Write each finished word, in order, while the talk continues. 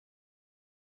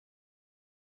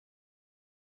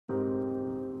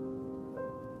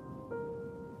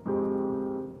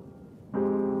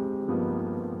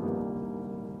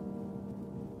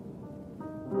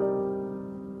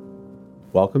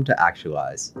Welcome to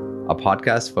Actualize, a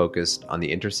podcast focused on the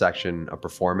intersection of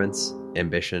performance,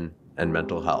 ambition, and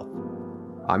mental health.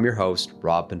 I'm your host,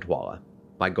 Rob Pintwala.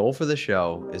 My goal for the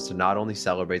show is to not only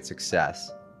celebrate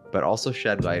success, but also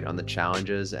shed light on the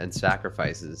challenges and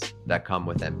sacrifices that come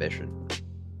with ambition.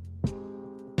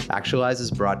 Actualize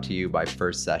is brought to you by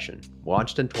First Session.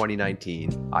 Launched in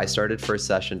 2019, I started First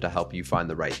Session to help you find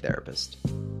the right therapist.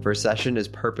 First Session is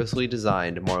purposely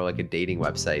designed more like a dating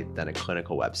website than a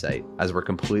clinical website, as we're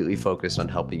completely focused on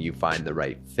helping you find the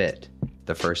right fit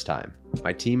the first time.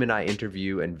 My team and I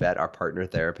interview and vet our partner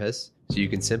therapists, so you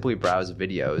can simply browse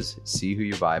videos, see who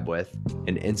you vibe with,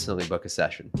 and instantly book a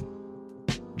session.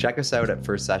 Check us out at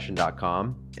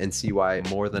firstsession.com and see why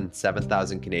more than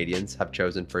 7,000 Canadians have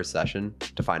chosen First Session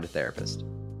to find a therapist.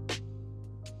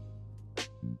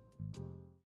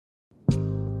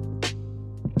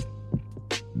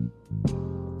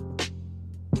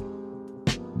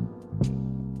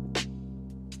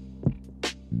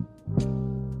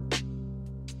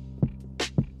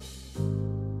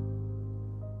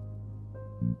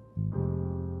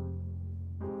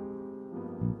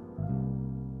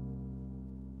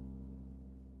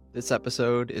 This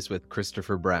episode is with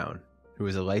Christopher Brown, who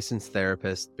is a licensed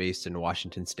therapist based in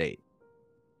Washington State.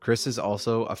 Chris is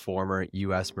also a former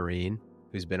U.S. Marine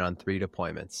who's been on 3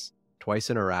 deployments, twice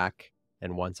in Iraq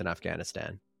and once in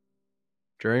Afghanistan.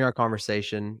 During our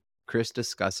conversation, Chris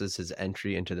discusses his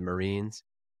entry into the Marines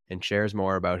and shares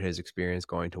more about his experience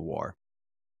going to war.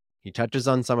 He touches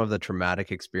on some of the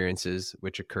traumatic experiences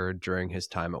which occurred during his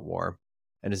time at war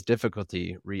and his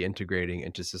difficulty reintegrating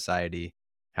into society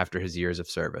after his years of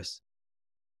service.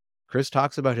 Chris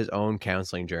talks about his own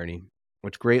counseling journey,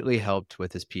 which greatly helped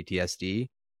with his PTSD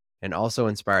and also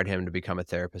inspired him to become a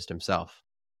therapist himself.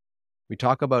 We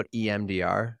talk about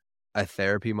EMDR, a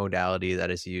therapy modality that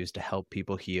is used to help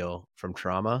people heal from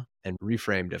trauma and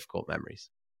reframe difficult memories.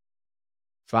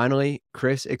 Finally,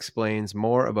 Chris explains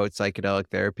more about psychedelic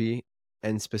therapy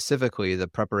and specifically the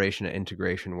preparation and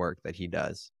integration work that he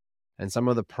does, and some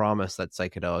of the promise that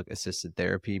psychedelic-assisted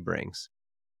therapy brings.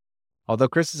 Although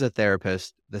Chris is a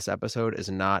therapist, this episode is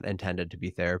not intended to be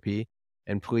therapy,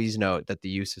 and please note that the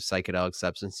use of psychedelic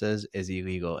substances is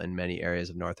illegal in many areas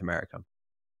of North America.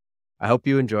 I hope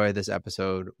you enjoy this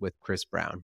episode with Chris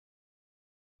Brown.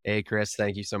 Hey, Chris,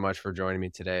 thank you so much for joining me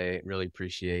today. Really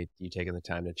appreciate you taking the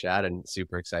time to chat and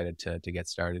super excited to get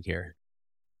started here.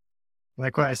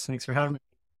 Likewise, thanks for having me.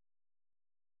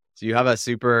 So you have a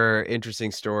super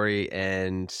interesting story,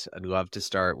 and I'd love to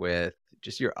start with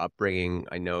just your upbringing.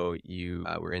 I know you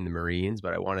were in the Marines,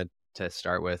 but I wanted to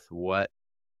start with what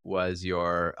was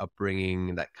your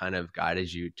upbringing that kind of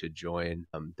guided you to join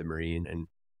the Marine, and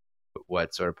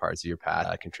what sort of parts of your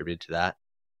path contributed to that?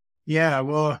 Yeah,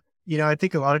 well, I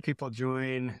think a lot of people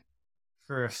join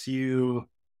for a few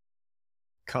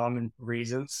common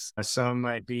reasons. Some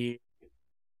might be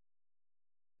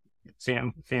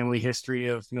family history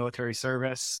of military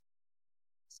service.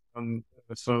 Some of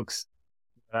the folks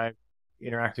that I've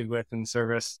interacted with in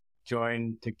service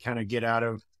joined to kind of get out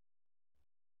of,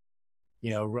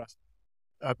 rough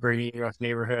upbringing, rough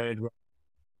neighborhood,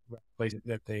 rough place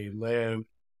that they live.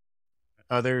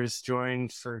 Others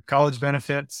joined for college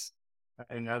benefits,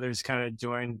 and others kind of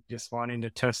joined just wanting to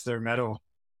test their mettle.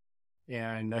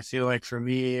 And I feel like for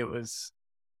me, it was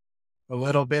a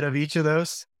little bit of each of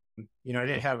those. I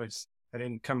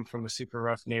didn't come from a super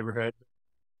rough neighborhood.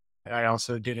 I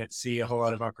also didn't see a whole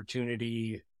lot of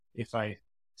opportunity if I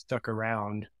stuck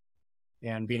around.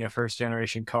 And being a first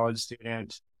generation college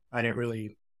student, I didn't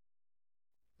really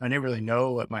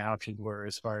know what my options were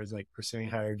as far as like pursuing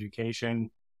higher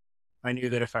education. I knew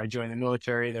that if I joined the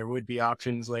military, there would be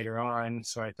options later on.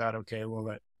 So I thought, okay, well,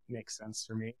 that makes sense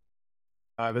for me.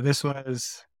 But this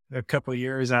was a couple of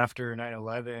years after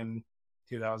 9/11,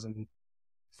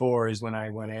 2004 is when I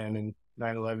went in, and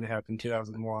 9/11 happened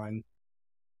 2001.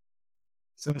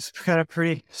 So it's kind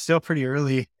of still pretty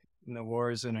early in the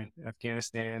wars in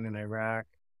Afghanistan and Iraq.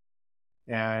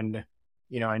 And,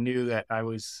 I knew that I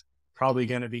was probably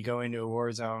going to be going to a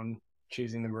war zone,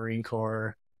 choosing the Marine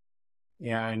Corps.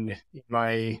 And in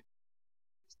my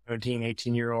 17,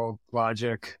 18-year-old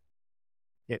logic,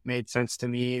 it made sense to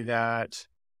me that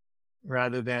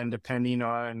rather than depending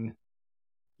on,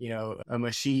 a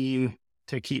machine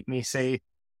to keep me safe,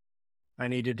 I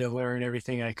needed to learn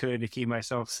everything I could to keep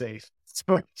myself safe.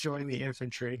 So I joined the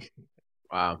infantry.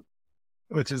 Wow.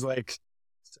 Which is like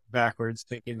backwards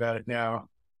thinking about it now.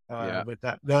 Yeah. But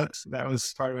that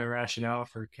was part of my rationale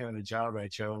for kind of the job I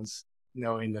chose,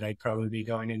 knowing that I'd probably be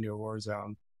going into a war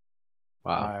zone.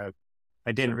 Wow.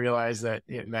 I didn't realize that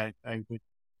it meant I would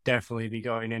definitely be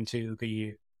going into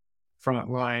the front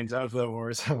lines of the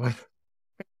war zone.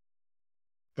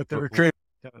 but the recruiter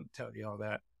don't tell you all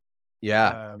that.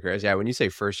 Yeah. Yeah. When you say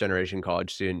first generation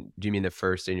college student, do you mean the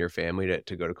first in your family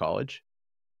to go to college?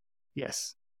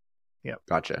 Yes. Yep.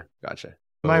 Gotcha.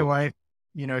 My Oh, wife,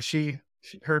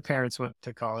 her parents went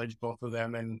to college, both of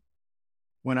them. And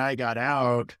when I got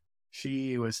out,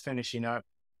 she was finishing up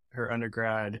her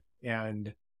undergrad,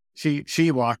 and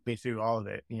she walked me through all of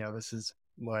it. This is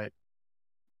what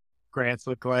grants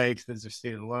look like. These are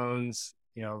student loans.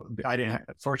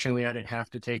 Fortunately, I didn't have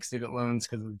to take student loans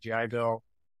because of the GI Bill,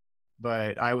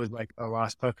 but I was like a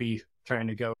lost puppy trying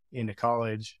to go into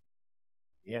college.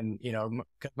 And,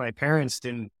 because my parents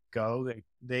didn't go,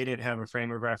 they didn't have a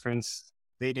frame of reference.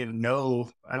 They didn't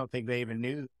know, I don't think they even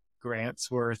knew grants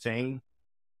were a thing.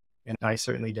 And I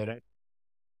certainly didn't.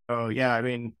 So, yeah, I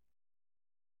mean,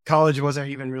 college wasn't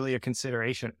even really a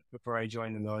consideration before I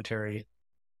joined the military.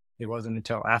 It wasn't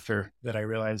until after that I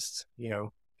realized, there's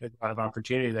a lot of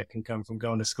opportunity that can come from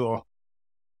going to school.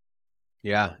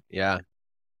 yeah.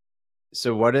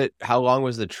 So how long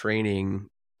was the training,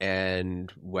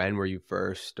 and when were you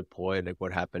first deployed? Like,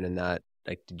 what happened in that?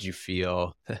 Like, did you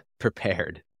feel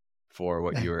prepared for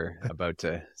what you were about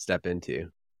to step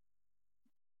into?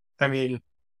 I mean,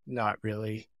 not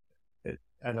really.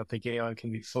 I don't think anyone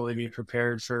can fully be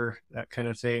prepared for that kind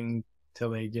of thing till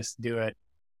they just do it.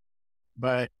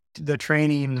 But the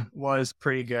training was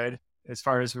pretty good as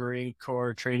far as Marine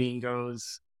Corps training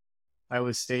goes. I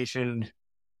was stationed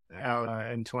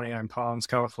out in 29 Palms,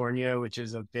 California, which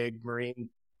is a big Marine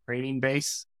training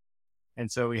base. And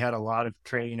so we had a lot of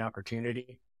training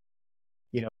opportunity.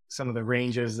 Some of the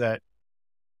ranges that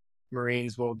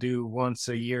Marines will do once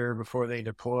a year before they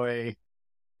deploy,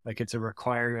 like it's a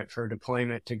requirement for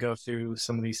deployment to go through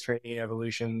some of these training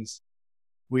evolutions.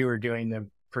 We were doing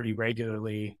them pretty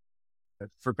regularly,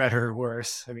 for better or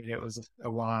worse. I mean, it was a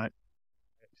lot.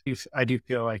 I do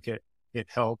feel like it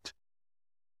helped,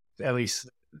 at least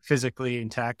physically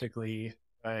and tactically,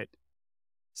 but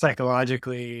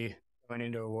psychologically, going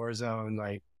into a war zone,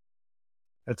 like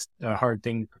that's a hard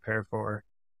thing to prepare for.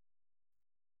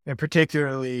 And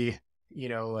particularly,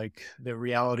 like the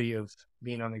reality of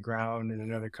being on the ground in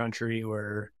another country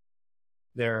where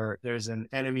there's an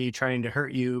enemy trying to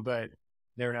hurt you, but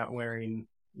they're not wearing,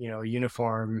 a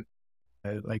uniform.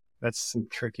 Like that's some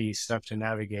tricky stuff to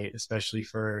navigate, especially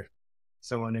for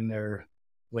someone in their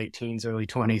late teens, early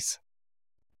 20s.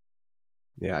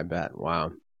 Yeah, I bet.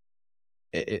 Wow.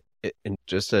 And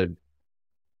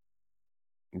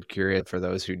I'm curious for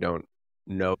those who don't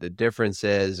know the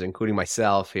differences, including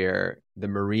myself here, the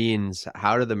Marines,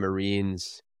 how do the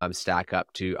Marines stack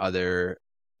up to other,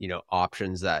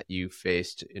 options that you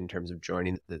faced in terms of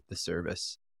joining the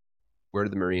service? Where do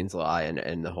the Marines lie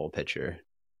in the whole picture?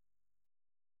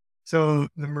 So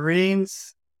the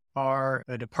Marines are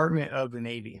a department of the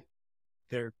Navy.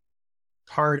 They're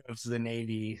part of the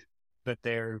Navy, but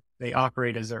they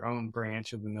operate as their own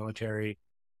branch of the military.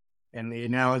 And the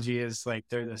analogy is like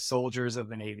they're the soldiers of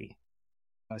the Navy.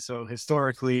 So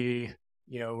historically,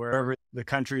 wherever the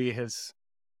country has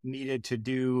needed to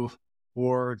do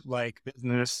war-like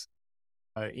business,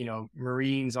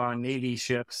 Marines on Navy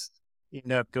ships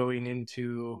end up going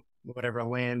into whatever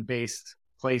land-based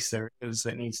place there is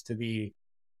that needs to be,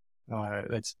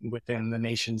 that's within the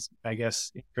nation's, I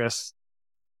guess, interests.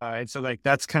 And so like,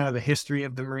 that's kind of the history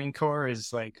of the Marine Corps,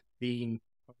 is like being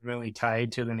really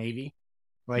tied to the Navy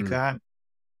like that.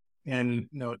 And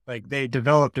like they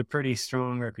developed a pretty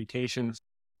strong reputation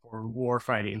for war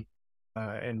fighting.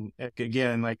 And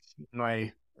again, like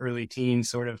my early teens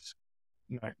sort of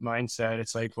mindset,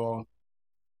 it's like, well,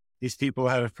 these people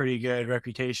have a pretty good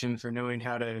reputation for knowing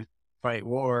how to fight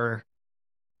war.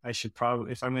 I should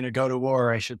probably, if I'm going to go to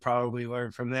war, I should probably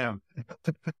learn from them.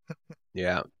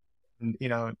 Yeah. And,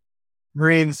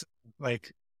 Marines,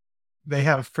 like, they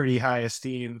have pretty high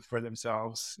esteem for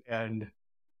themselves. And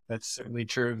that's certainly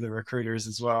true of the recruiters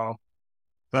as well.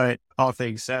 But all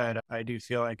things said, I do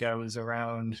feel like I was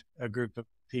around a group of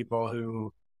people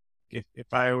who,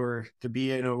 if I were to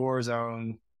be in a war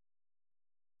zone,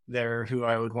 they're who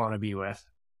I would want to be with.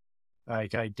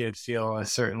 Like I did feel a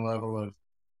certain level of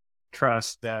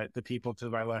trust that the people to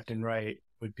my left and right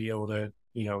would be able to,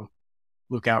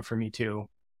 look out for me too,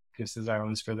 just as I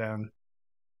was for them.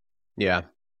 Yeah.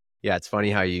 Yeah. It's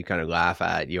funny how you kind of laugh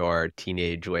at your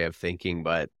teenage way of thinking,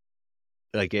 but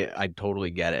like I totally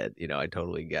get it. I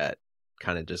totally get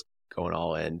kind of just going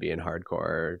all in, being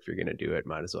hardcore. If you're going to do it,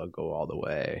 might as well go all the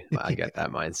way. I get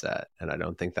that mindset. And I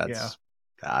don't think Yeah. that's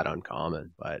that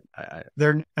uncommon, but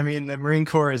I mean, the Marine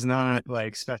Corps is not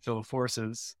like special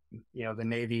forces. The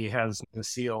Navy has the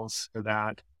SEALs for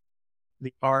that.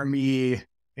 The Army,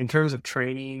 in terms of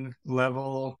training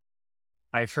level,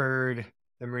 I've heard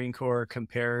the Marine Corps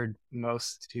compared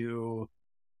most to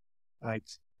like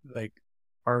like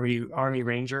Army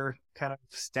Ranger kind of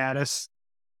status,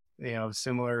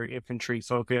 similar infantry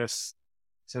focus,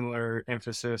 similar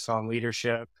emphasis on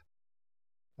leadership.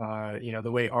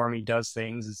 The way Army does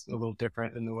things is a little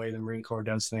different than the way the Marine Corps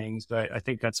does things, but I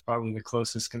think that's probably the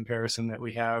closest comparison that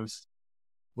we have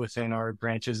within our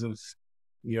branches of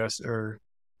U.S. or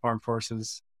armed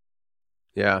forces.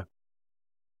 Yeah.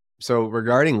 So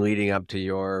regarding leading up to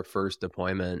your first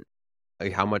deployment,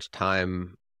 like how much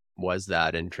time was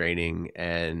that in training,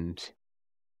 and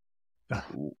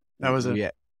That was a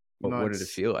yeah, what did it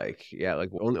months. feel like? Yeah,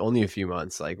 like only a few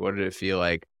months. Like what did it feel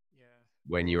like Yeah.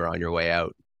 when you were on your way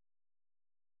out?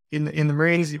 In the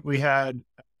Marines, we had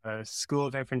a School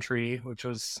of Infantry, which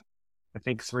was I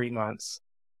think 3 months,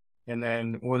 and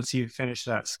then once you finish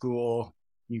that school,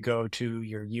 you go to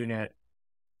your unit.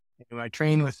 And I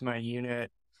trained with my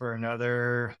unit for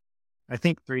another, I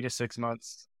think 3 to 6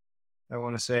 months, I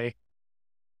want to say.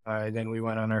 Then we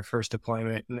went on our first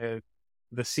deployment. And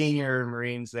the senior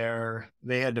Marines there,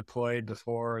 they had deployed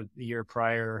before the year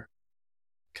prior,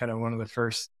 kind of one of the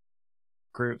first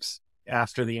groups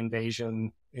after the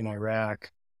invasion in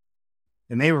Iraq.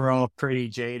 And they were all pretty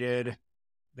jaded.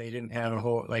 They didn't have a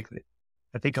whole,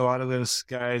 I think a lot of those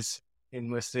guys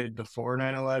enlisted before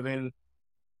 9/11.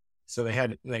 So they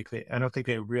had, I don't think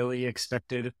they really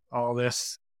expected all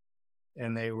this.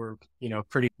 And they were,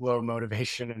 pretty low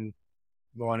motivation and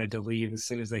wanted to leave as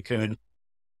soon as they could.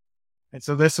 And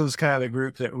so this was kind of the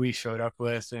group that we showed up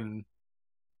with, and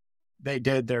they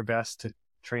did their best to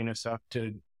train us up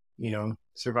to,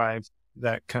 survive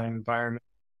that kind of environment.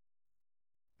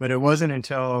 But it wasn't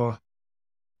until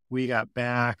we got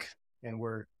back and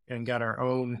got our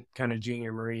own kind of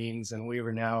junior Marines, and we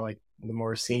were now like the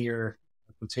more senior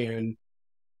platoon,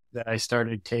 that I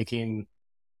started taking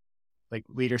like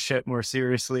leadership more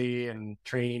seriously and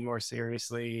training more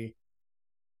seriously.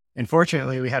 And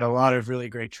fortunately, we had a lot of really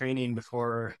great training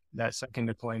before that second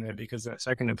deployment, because that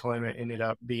second deployment ended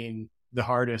up being the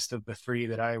hardest of the 3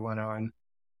 that I went on.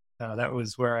 That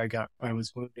was where I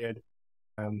was wounded.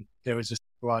 There was just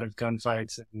a lot of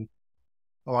gunfights and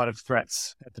a lot of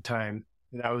threats at the time.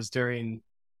 And that was during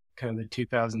kind of the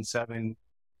 2007,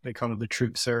 they call it the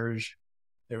troop surge.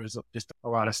 There was just a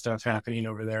lot of stuff happening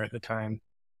over there at the time.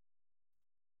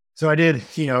 So I did,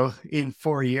 in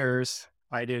 4 years,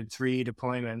 I did 3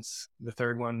 deployments. The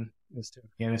third one was to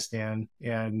Afghanistan.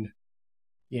 And,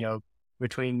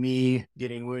 between me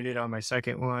getting wounded on my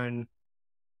second one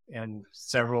and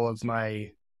several of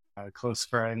my close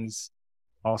friends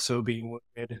also being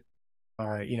wounded,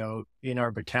 in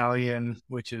our battalion,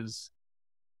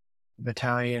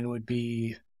 battalion would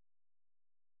be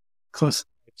close,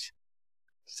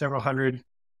 several hundred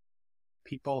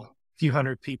people, a few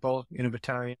hundred people in a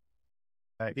battalion.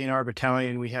 In our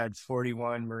battalion, we had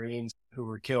 41 Marines who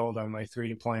were killed on my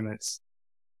 3 deployments.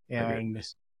 And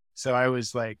so I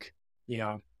was like,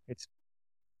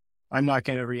 I'm not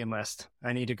going to re-enlist.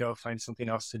 I need to go find something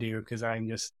else to do because I'm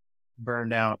just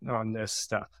burned out on this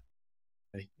stuff.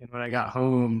 And when I got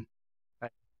home, I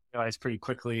realized pretty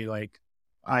quickly,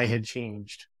 I had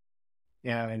changed.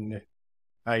 And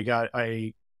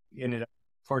I ended up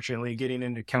fortunately getting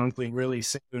into counseling really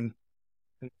soon in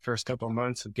the first couple of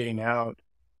months of getting out.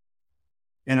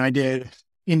 And I did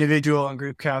individual and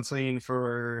group counseling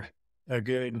for a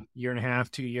good 1.5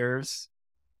 to 2 years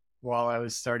while I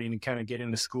was starting to kind of get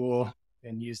into school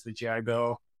and use the GI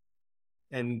Bill.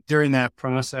 And during that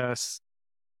process,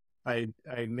 I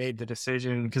made the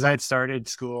decision, because I had started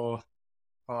school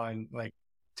on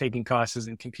taking classes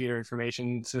in computer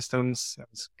information systems. I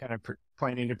was kind of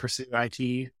planning to pursue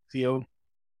IT field.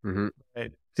 Mm-hmm.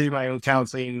 But through my own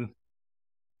counseling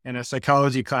and a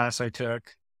psychology class I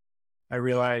took, I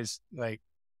realized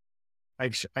I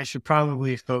should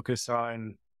probably focus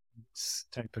on this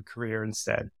type of career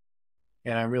instead.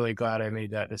 And I'm really glad I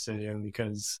made that decision,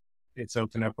 because it's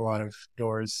opened up a lot of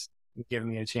doors, given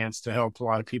me a chance to help a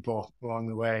lot of people along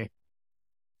the way.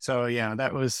 So yeah,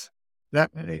 that was that.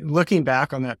 Looking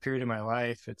back on that period of my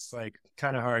life, it's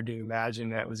kind of hard to imagine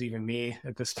that was even me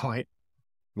at this point.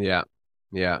 Yeah.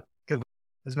 Yeah. Because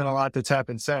there's been a lot that's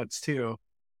happened since too.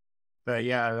 But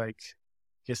yeah,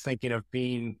 just thinking of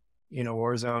being in a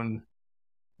war zone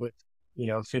with,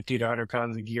 50 to 100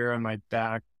 pounds of gear on my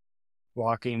back,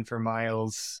 walking for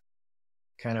miles,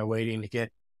 kind of waiting to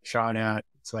get shot at.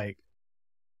 It's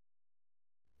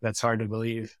that's hard to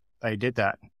believe I did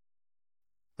that.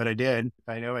 But I did.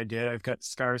 I know I did. I've got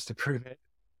scars to prove it.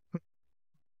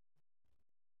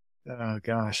 Oh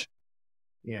gosh.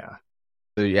 Yeah.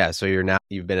 So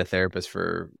you've been a therapist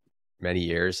for many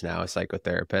years now, a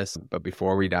psychotherapist. But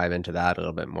before we dive into that a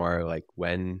little bit more, like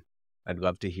I'd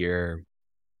love to hear,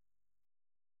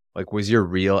 like, was your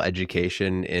real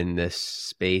education in this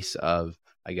space of,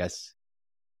 I guess,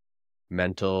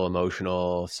 mental,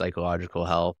 emotional, psychological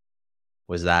health?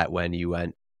 Was that when you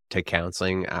went to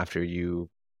counseling after you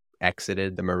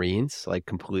exited the Marines, like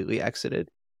completely exited?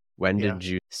 When Yeah. did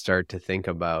you start to think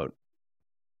about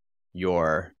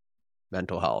your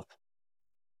mental health?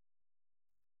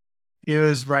 It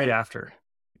was right after.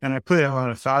 And I put a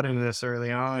lot of thought into this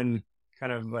early on,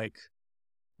 kind of like,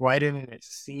 why didn't it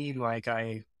seem like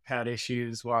I had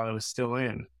issues while I was still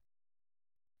in?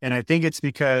 And I think it's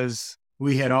because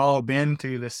we had all been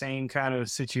through the same kind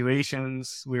of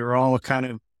situations. We were all kind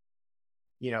of,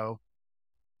 you know,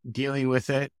 dealing with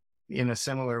it in a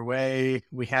similar way.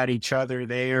 We had each other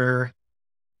there.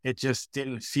 It just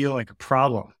didn't feel like a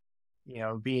problem.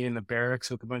 Being in the barracks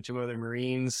with a bunch of other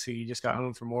Marines who you just got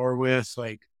home from war with,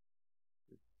 like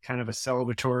kind of a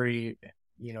celebratory,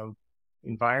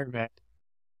 environment.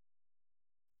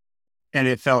 And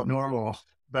it felt normal.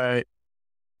 But,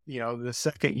 the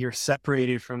second you're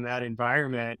separated from that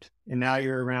environment and now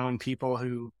you're around people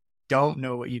who don't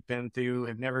know what you've been through,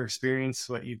 have never experienced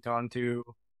what you've gone through,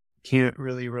 can't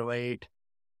really relate.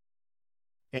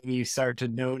 And you start to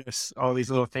notice all these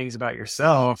little things about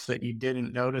yourself that you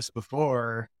didn't notice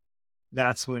before.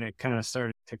 That's when it kind of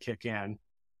started to kick in.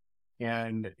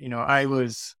 And, I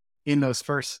was in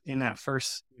that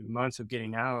first months of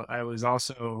getting out, I was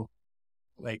also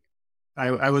like,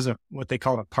 I was what they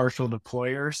call a partial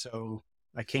deployer. So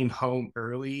I came home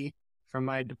early from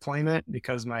my deployment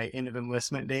because my end of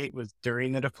enlistment date was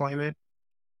during the deployment.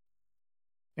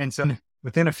 And so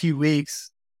within a few weeks,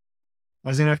 I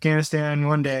was in Afghanistan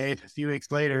one day. A few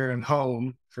weeks later, I'm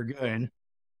home for good.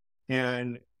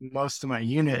 And most of my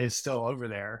unit is still over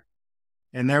there.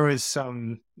 And there was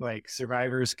some like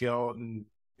survivor's guilt and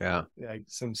like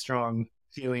some strong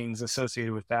feelings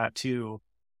associated with that too.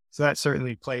 So that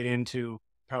certainly played into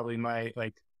probably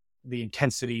the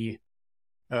intensity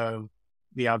of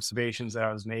the observations that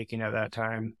I was making at that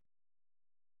time.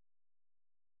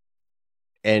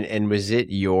 And was it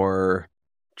your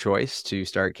choice to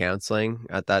start counseling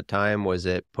at that time? Was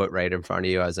it put right in front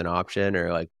of you as an option,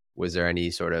 or like, was there any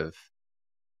sort of,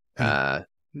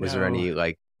 was there any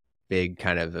like big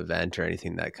kind of event or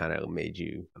anything that kind of made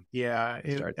you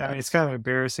start that? I mean, it's kind of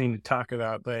embarrassing to talk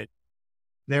about, but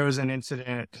there was an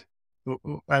incident.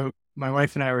 My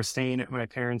wife and I were staying at my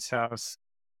parents' house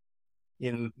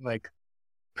in like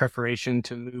preparation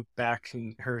to move back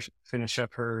and finish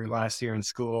up her last year in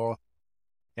school.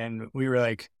 And we were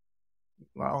like,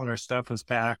 well, all our stuff was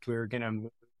packed. We were going to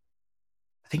move.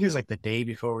 I think it was like the day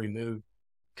before we moved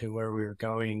to where we were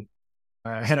going.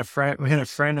 We had a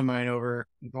friend of mine over,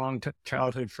 long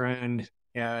childhood friend,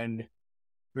 and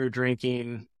we were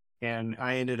drinking, and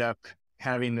I ended up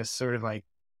having this sort of like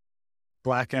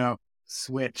blackout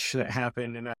switch that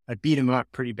happened, and I beat him up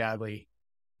pretty badly.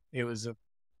 It was a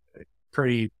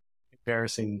pretty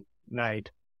embarrassing night.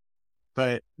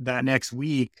 But that next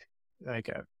week,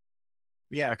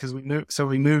 because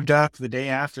we moved up the day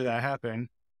after that happened,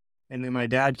 and then my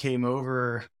dad came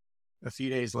over a few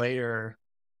days later,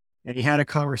 and he had a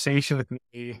conversation with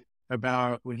me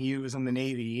about when he was in the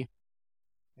Navy,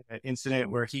 an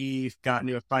incident where he got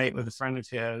into a fight with a friend of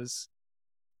his,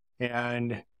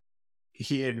 and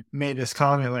he had made this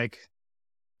comment like,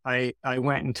 I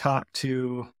went and talked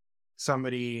to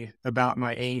somebody about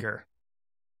my anger.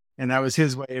 And that was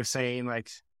his way of saying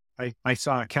like, I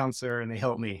saw a counselor and they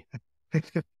helped me.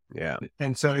 Yeah.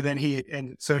 And so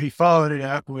he followed it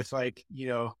up with like,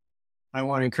 I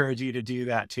want to encourage you to do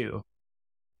that too.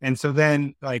 And so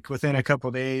then like within a couple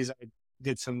of days, I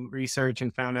did some research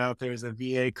and found out there was a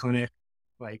VA clinic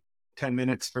like 10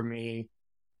 minutes from me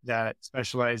that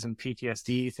specialized in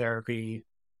PTSD therapy.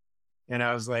 And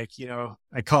I was like,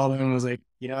 I called him and was like,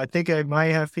 I think I might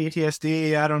have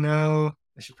PTSD. I don't know.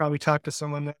 I should probably talk to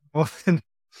someone.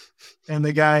 And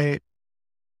the guy,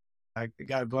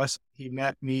 God bless, he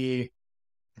met me,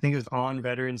 I think it was on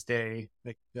Veterans Day.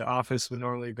 Like the office would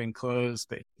normally have been closed,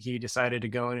 but he decided to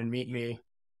go in and meet me.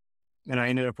 And I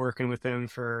ended up working with him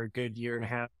for a good year and a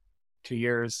half, 2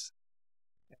 years.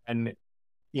 And,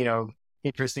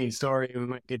 interesting story. We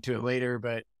might get to it later,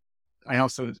 but I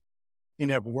also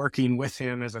ended up working with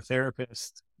him as a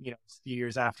therapist, a few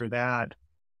years after that,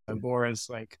 more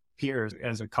as like peers,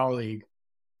 as a colleague.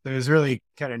 So it was really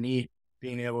kind of neat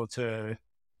being able to,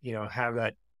 have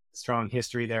that strong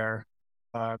history there.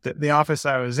 The office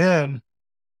I was in,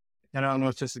 and I don't know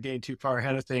if this is getting too far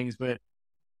ahead of things, but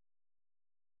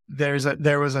there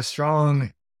was a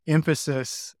strong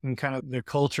emphasis in kind of the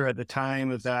culture at the time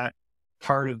of that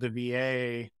part of the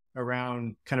VA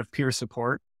around kind of peer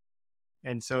support.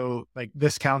 And so like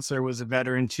this counselor was a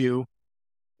veteran too.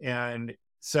 And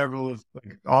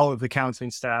all of the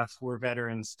counseling staff were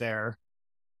veterans there.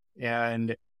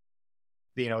 And,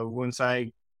 once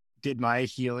I did my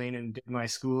healing and did my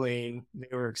schooling,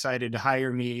 they were excited to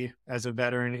hire me as a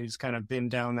veteran who's kind of been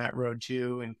down that road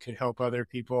too and could help other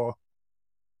people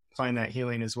find that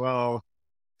healing as well.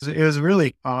 It was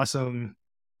really awesome,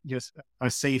 just a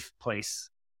safe place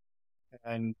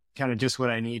and kind of just what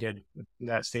I needed in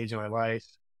that stage of my life.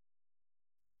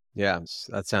 Yeah,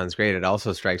 that sounds great. It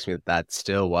also strikes me that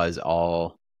still was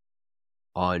all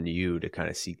on you to kind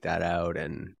of seek that out.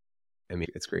 And I mean,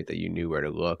 it's great that you knew where to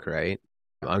look, right?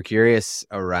 I'm curious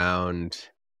around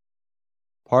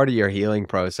part of your healing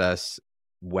process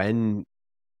when,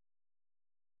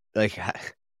 like,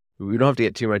 we don't have to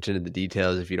get too much into the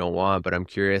details if you don't want, but I'm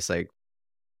curious, like,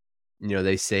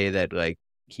 they say that like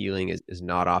healing is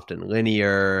not often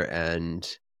linear, and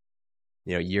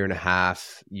year and a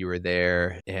half you were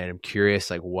there, and I'm curious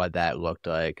like what that looked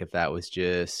like, if that was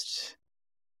just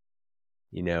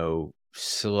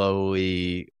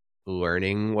slowly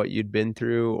learning what you'd been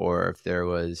through, or if there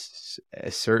was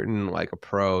a certain like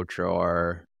approach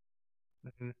or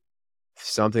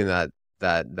something that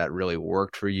really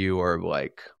worked for you, or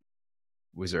like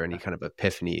was there any kind of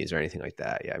epiphanies or anything like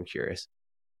that? Yeah, I'm curious.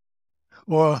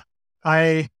 Well,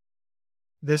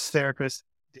 this therapist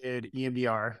did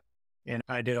EMDR, and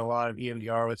I did a lot of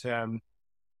EMDR with him.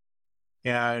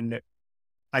 And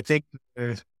I think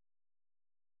the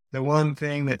one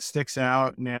thing that sticks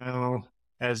out now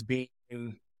as being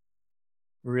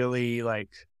really like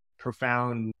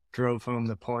profound drove home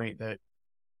the point that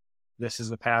this is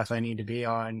the path I need to be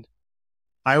on.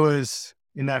 I was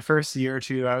in that first year or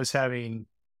two, I was having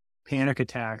panic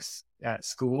attacks at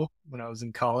school when I was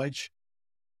in college,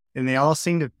 and they all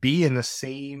seemed to be in the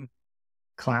same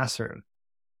classroom.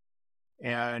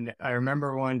 And I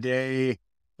remember one day,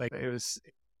 like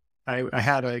I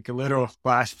had like a literal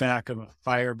flashback of a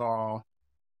fireball,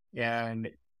 and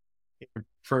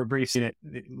for a brief second,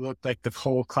 it looked like the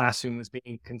whole classroom was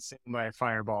being consumed by a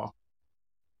fireball.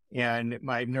 And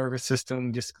my nervous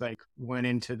system just like went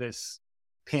into this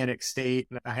panic state.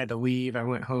 I had to leave. I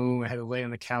went home. I had to lay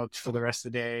on the couch for the rest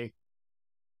of the day.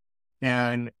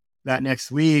 And that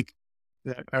next week,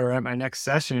 or at my next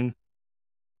session,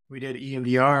 we did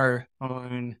EMDR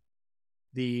on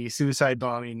the suicide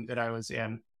bombing that I was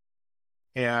in.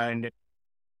 And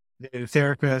the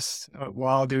therapist,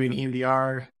 while doing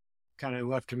EMDR, kind of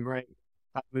left and right,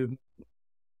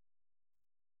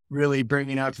 really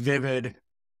bringing up vivid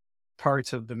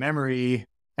parts of the memory,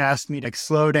 asked me to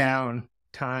slow down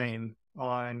time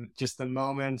on just the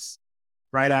moments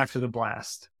right after the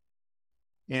blast.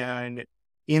 And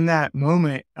in that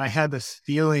moment, I had this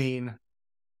feeling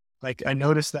like I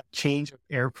noticed that change of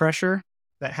air pressure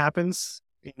that happens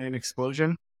in an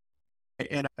explosion.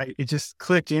 And it just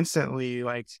clicked instantly,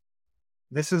 like,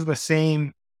 this is the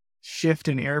same shift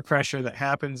in air pressure that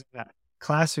happens in that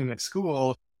classroom at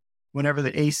school whenever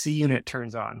the AC unit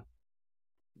turns on.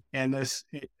 And I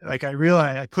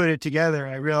put it together,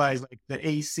 and I realized like the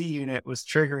AC unit was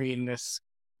triggering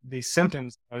these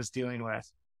symptoms I was dealing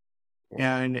with.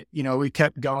 And, we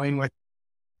kept going with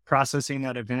processing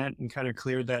that event and kind of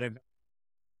cleared that event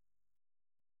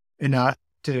enough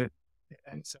and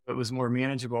so it was more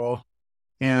manageable.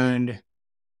 And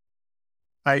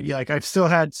I've still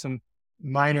had some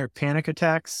minor panic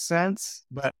attacks since,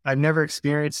 but I've never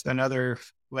experienced another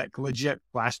like legit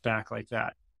flashback like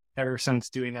that ever since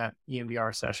doing that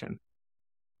EMDR session.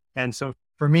 And so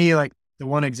for me, like the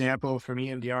one example from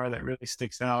EMDR that really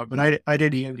sticks out, but I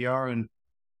did EMDR on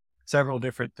several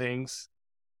different things.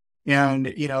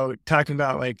 And, talking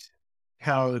about like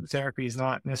how therapy is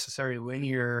not necessarily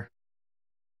linear,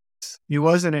 it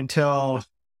wasn't until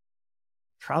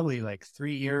probably like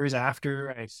 3 years after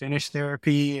I finished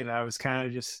therapy, and I was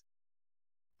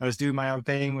doing my own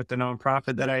thing with the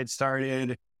nonprofit that I had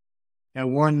started.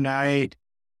 And one night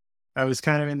I was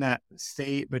kind of in that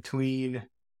state between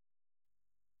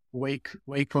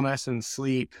wakefulness and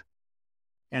sleep.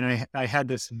 And I had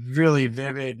this really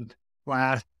vivid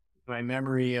flash in my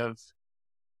memory of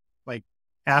like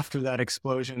after that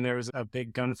explosion, there was a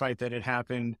big gunfight that had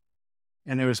happened.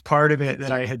 And there was part of it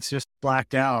that I had just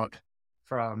blacked out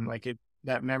from,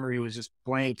 that memory was just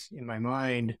blank in my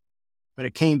mind, but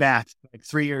it came back like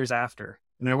 3 years after.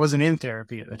 And I wasn't in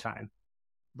therapy at the time,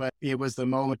 but it was the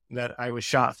moment that I was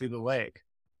shot through the leg.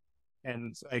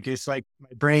 And it's like my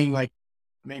brain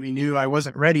maybe knew I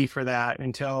wasn't ready for that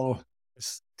until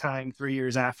this time 3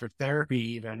 years after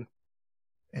therapy even.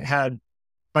 It had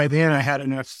by then I had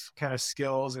enough kind of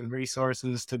skills and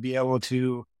resources to be able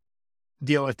to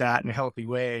deal with that in a healthy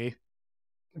way.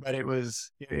 But that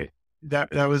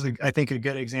was, I think, a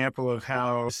good example of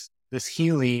how this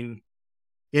healing,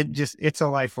 it's a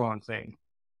lifelong thing.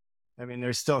 I mean,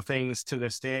 there's still things to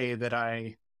this day that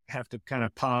I have to kind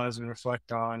of pause and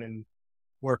reflect on and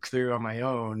work through on my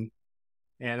own.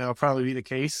 And that'll probably be the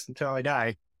case until I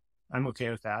die. I'm okay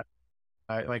with that.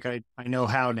 I know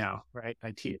how now, right?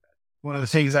 One of the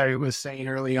things I was saying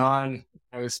early on,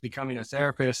 I was becoming a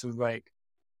therapist, was like,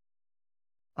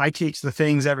 I teach the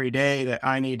things every day that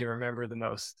I need to remember the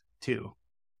most too,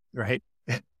 right?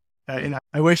 And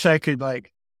I wish I could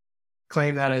like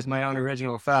claim that as my own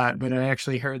original thought, but I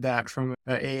actually heard that from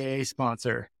an AA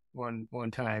sponsor one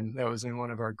time. That was in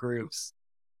one of our groups,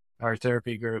 our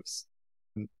therapy groups.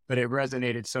 But it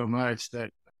resonated so much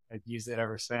that I've used it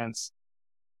ever since.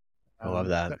 I love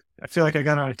that. I feel like I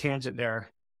got on a tangent there.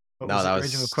 What was the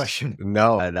original question?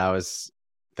 No,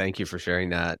 thank you for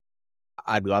sharing that.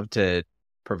 I'd love to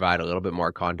provide a little bit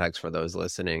more context for those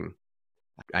listening.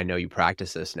 I know you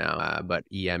practice this now, but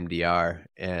EMDR,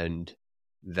 and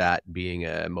that being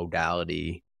a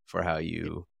modality for how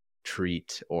you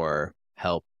treat or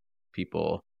help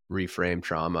people reframe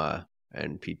trauma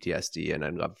and PTSD. And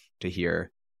I'd love to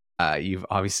hear, you've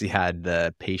obviously had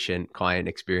the patient-client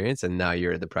experience, and now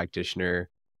you're the practitioner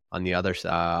on the other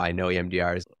side. I know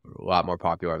EMDR is a lot more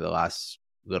popular over the last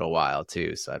little while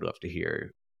too, so I'd love to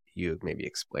hear you maybe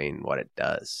explain what it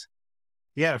does.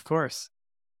 Yeah, of course.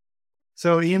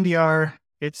 So EMDR,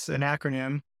 it's an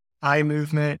acronym: eye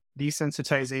movement,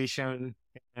 desensitization,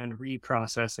 and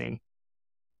reprocessing.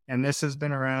 And this has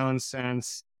been around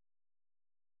since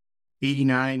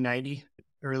 89, 90,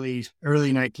 early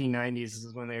 1990s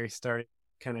is when they started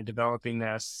kind of developing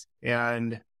this.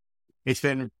 And it's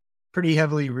been pretty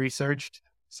heavily researched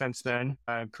since then,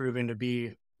 proven to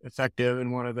be effective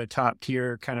and one of the top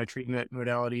tier kind of treatment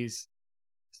modalities,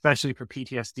 especially for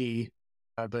PTSD.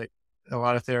 But a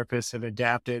lot of therapists have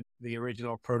adapted the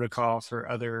original protocol for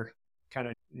other kind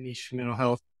of niche mental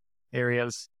health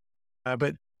areas.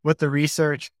 But what the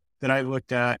research that I've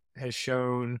looked at has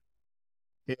shown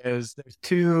is there's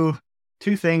two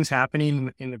things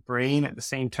happening in the brain at the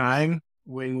same time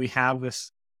when we have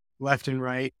this left and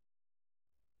right.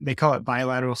 They call it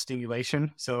bilateral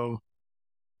stimulation. So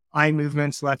eye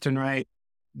movements left and right.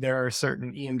 There are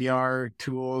certain EMDR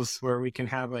tools where we can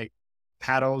have like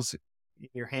paddles in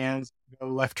your hands go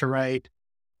left to right,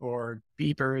 or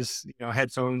beepers,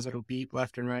 headphones that'll beep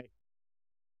left and right.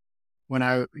 When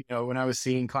I was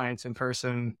seeing clients in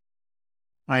person,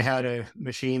 I had a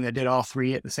machine that did all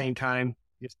three at the same time,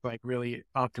 just like really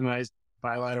optimized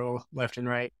bilateral left and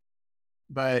right.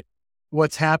 But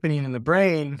what's happening in the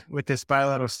brain with this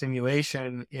bilateral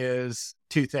stimulation is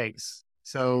two things.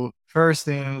 So first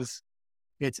is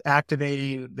it's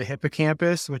activating the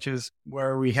hippocampus, which is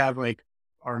where we have like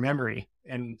our memory.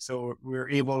 And so we're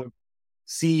able to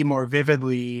see more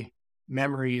vividly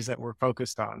memories that we're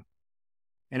focused on.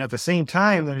 And at the same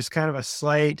time, there's kind of a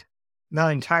slight,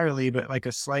 not entirely, but like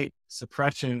a slight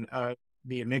suppression of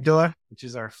the amygdala, which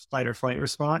is our fight or flight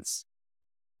response.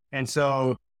 And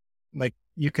so like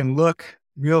you can look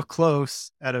real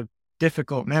close at a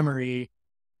difficult memory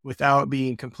without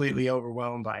being completely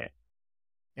overwhelmed by it.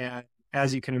 And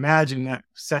as you can imagine, that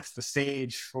sets the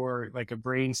stage for like a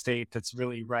brain state that's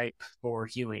really ripe for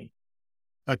healing.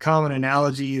 A common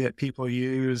analogy that people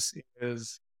use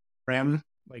is REM,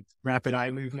 like rapid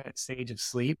eye movement stage of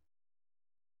sleep.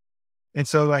 And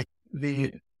so like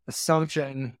the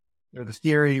assumption or the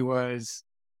theory was,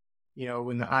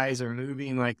 when the eyes are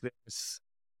moving like this,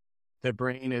 the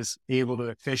brain is able to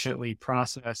efficiently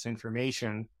process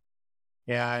information.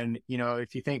 And,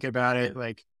 if you think about it,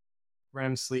 like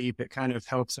REM sleep, it kind of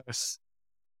helps us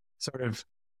sort of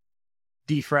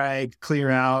defrag, clear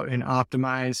out, and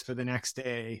optimize for the next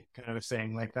day kind of a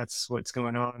thing. Like that's what's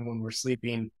going on when we're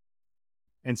sleeping.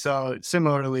 And so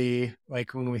similarly,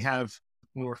 like when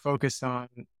we're focused on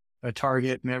a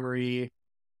target memory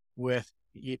with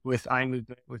eye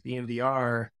movement, with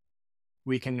EMDR,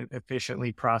 we can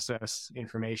efficiently process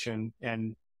information.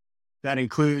 And that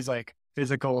includes like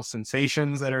physical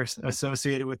sensations that are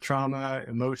associated with trauma,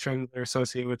 emotions that are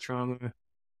associated with trauma,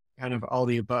 kind of all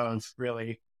the above,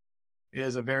 really. It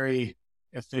is a very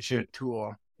efficient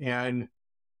tool. And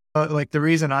like the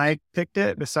reason I picked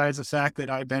it, besides the fact that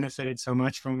I benefited so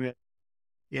much from it,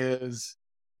 is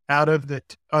out of the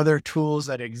other tools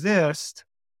that exist,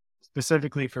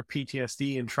 specifically for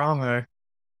PTSD and trauma,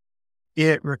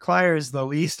 it requires the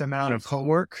least amount of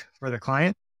homework for the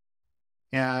client.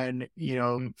 And,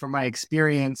 from my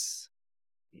experience,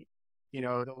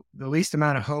 the least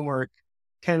amount of homework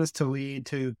tends to lead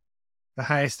to the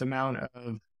highest amount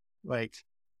of like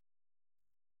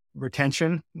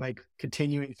retention, like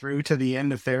continuing through to the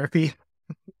end of therapy.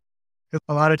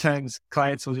 A lot of times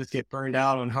clients will just get burned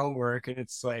out on homework, and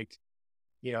it's like,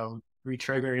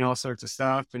 re-triggering all sorts of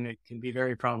stuff, and it can be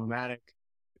very problematic.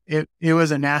 It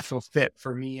was a natural fit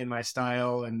for me and my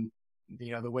style and,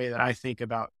 the way that I think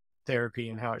about therapy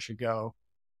and how it should go.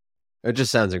 It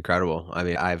just sounds incredible. I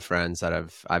mean, I have friends that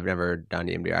I've never done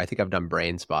EMDR. I think I've done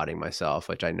brain spotting myself,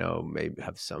 which I know may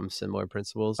have some similar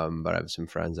principles. But I have some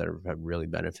friends that have really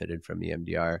benefited from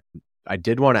EMDR. I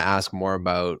did want to ask more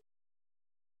about,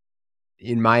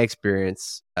 in my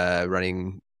experience,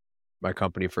 running my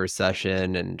company for a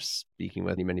session and speaking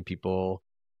with many people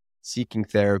seeking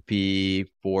therapy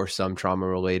for some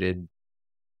trauma-related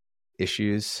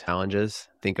issues, challenges.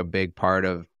 I think a big part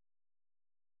of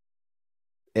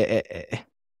it,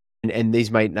 and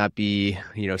these might not be,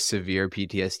 severe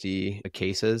PTSD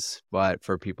cases, but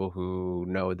for people who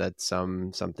know that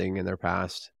something in their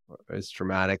past is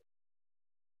traumatic,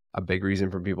 a big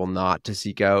reason for people not to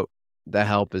seek out the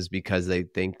help is because they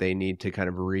think they need to kind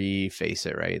of reface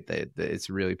it, right? It's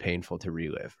really painful to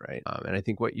relive, right? And I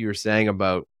think what you were saying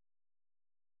about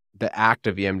the act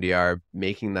of EMDR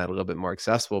making that a little bit more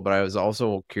accessible, but I was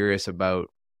also curious about,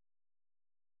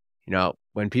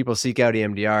 when people seek out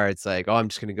EMDR, it's like, oh, I'm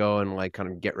just going to go and like kind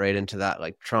of get right into that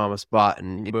like trauma spot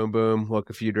and boom, boom, look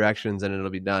a few directions and it'll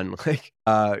be done. Like,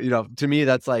 to me,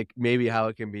 that's like maybe how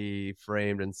it can be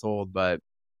framed and sold, but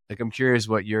like, I'm curious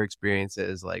what your experience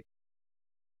is like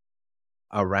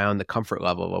around the comfort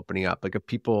level of opening up. Like if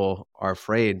people are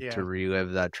afraid to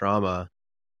relive that trauma,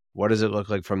 what does it look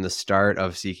like from the start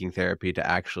of seeking therapy to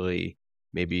actually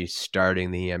maybe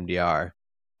starting the EMDR?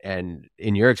 And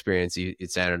in your experience, it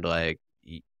sounded like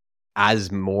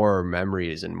as more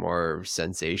memories and more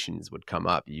sensations would come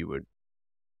up, you would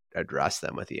address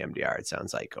them with EMDR. It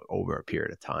sounds like over a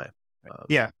period of time.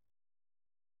 So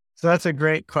that's a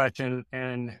great question.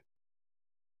 And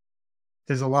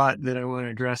there's a lot that I want to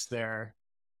address there.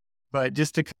 But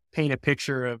just to paint a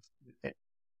picture of,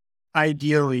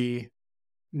 ideally,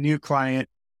 new client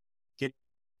get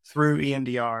through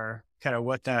EMDR, kind of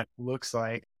what that looks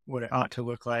like, what it ought to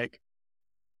look like.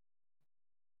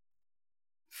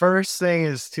 First thing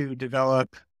is to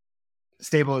develop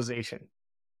stabilization.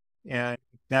 And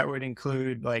that would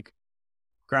include like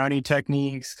grounding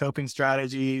techniques, coping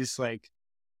strategies, like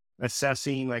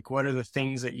assessing like what are the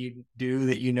things that you do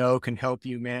that can help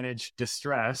you manage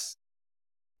distress,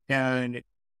 and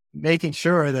making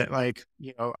sure that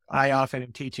I often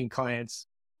am teaching clients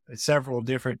several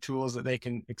different tools that they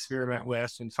can experiment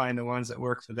with and find the ones that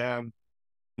work for them,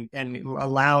 and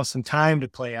allow some time to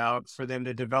play out for them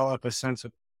to develop a sense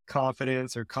of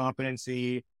confidence or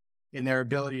competency in their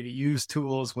ability to use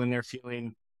tools when they're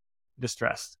feeling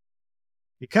distressed.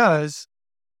 Because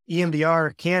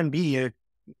EMDR can be it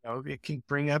can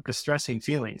bring up distressing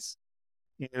feelings.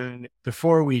 And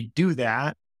before we do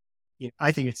that,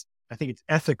 I think it's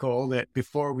ethical that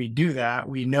before we do that,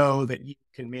 we know that you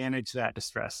can manage that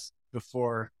distress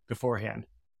beforehand.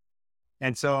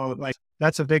 And so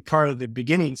that's a big part of the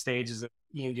beginning stages of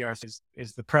EMDR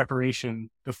is the preparation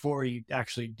before you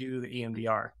actually do the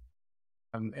EMDR.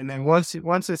 And then once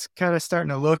it's kind of starting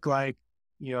to look like,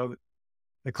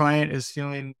 the client is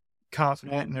feeling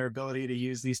confident in their ability to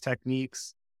use these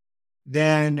techniques,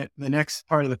 then the next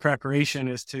part of the preparation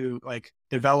is to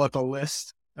develop a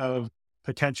list of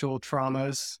potential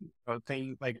traumas,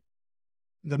 things like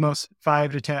the most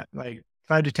 5 to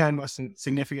 10 most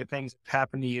significant things that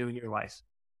happened to you in your life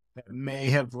that may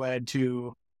have led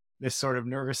to this sort of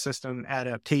nervous system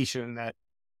adaptation that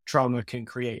trauma can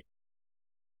create.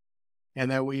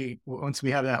 And then once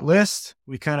we have that list,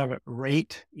 we kind of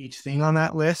rate each thing on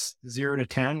that list, 0 to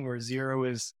 10, where 0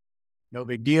 is no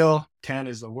big deal, 10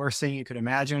 is the worst thing you could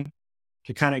imagine,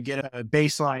 to kind of get a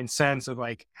baseline sense of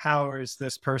how is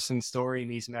this person storing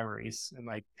these memories, and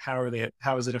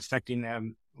how is it affecting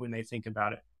them when they think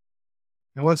about it.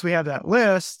 And once we have that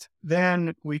list,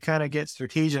 then we kind of get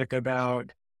strategic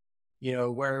about,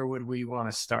 where would we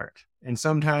want to start? And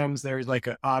sometimes there's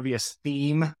an obvious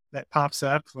theme that pops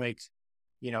up,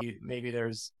 maybe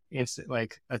there's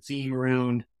a theme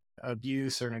around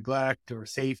abuse or neglect or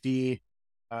safety,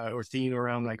 or theme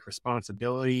around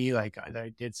responsibility, I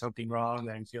did something wrong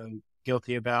that I'm feeling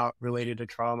guilty about related to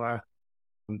trauma.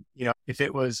 If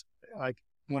it was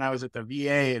when I was at the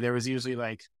VA, there was usually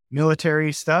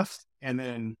military stuff and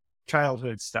then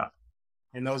childhood stuff.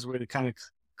 And those were the kind of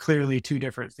clearly two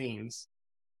different themes.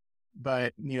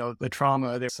 But, the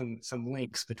trauma, there's some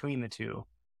links between the two.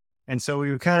 And so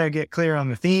we would kind of get clear on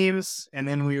the themes, and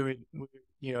then we would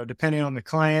depending on the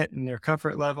client and their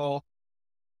comfort level,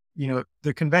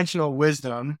 the conventional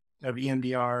wisdom of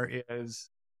EMDR is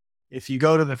if you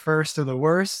go to the first or the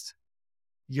worst,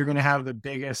 you're going to have the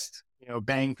biggest,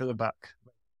 bang for the buck,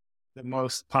 the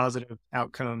most positive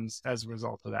outcomes as a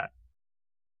result of that.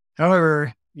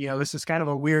 However, this is kind of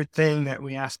a weird thing that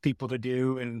we ask people to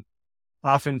do and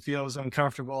often feels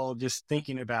uncomfortable just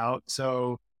thinking about.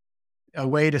 So a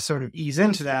way to sort of ease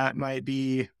into that might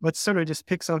be, let's sort of just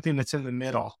pick something that's in the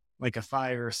middle, like a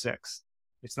 5 or a 6.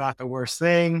 It's not the worst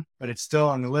thing, but it's still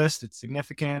on the list. It's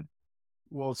significant.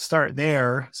 We'll start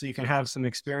there so you can have some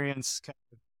experience, kind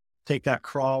of take that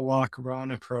crawl, walk,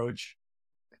 run approach.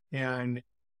 And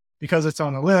because it's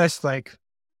on the list, like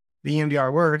the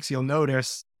EMDR works, you'll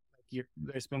notice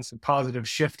there's been some positive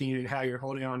shifting in how you're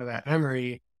holding on to that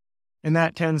memory. And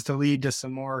that tends to lead to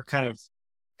some more kind of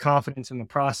confidence in the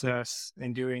process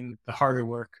and doing the harder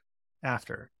work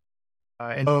after.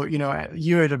 And so,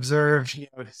 you had observed,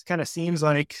 it kind of seems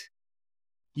like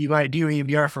you might do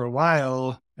EMDR for a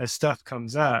while as stuff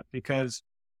comes up, because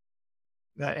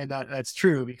that's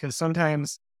true, because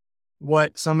sometimes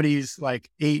what somebody's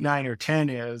like 8, 9, or 10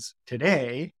 is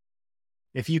today,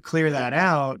 if you clear that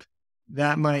out,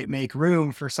 that might make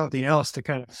room for something else to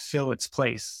kind of fill its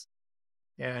place.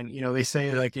 And, they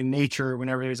say like in nature,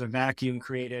 whenever there's a vacuum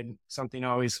created, something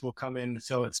always will come in to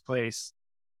fill its place.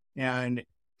 And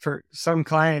for some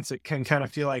clients, it can kind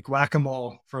of feel like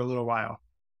whack-a-mole for a little while.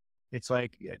 It's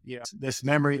like, this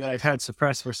memory that I've had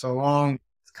suppressed for so long,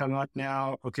 it's come up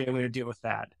now. Okay, I'm going to deal with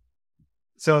that.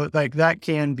 So like that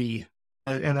can be,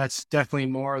 and that's definitely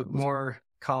more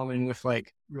common with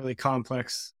like really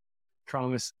complex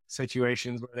trauma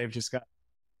situations where they've just got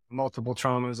multiple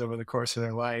traumas over the course of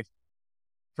their life.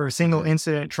 For single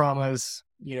incident traumas,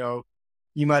 you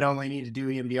might only need to do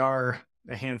EMDR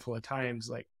a handful of times,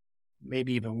 like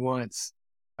maybe even once,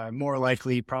 more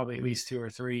likely, probably at least 2 or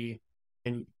 3,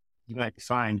 and you might be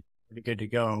fine, be good to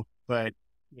go. But,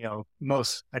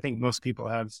 I think most people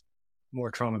have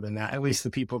more trauma than that, at least the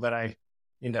people that I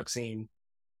end up seeing.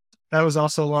 That was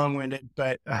also long-winded,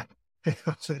 but no,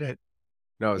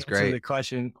 it's great. The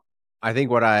question. I think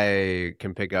what I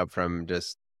can pick up from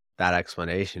just that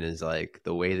explanation is like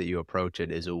the way that you approach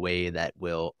it is a way that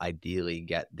will ideally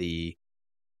get the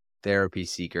therapy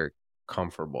seeker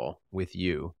comfortable with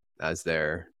you as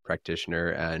their practitioner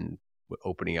and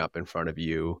opening up in front of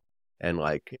you and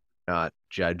like not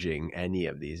judging any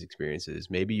of these experiences.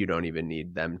 Maybe you don't even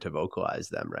need them to vocalize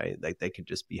them, right? Like they could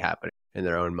just be happening in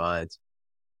their own minds,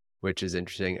 which is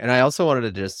interesting. And I also wanted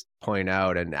to just point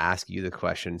out and ask you the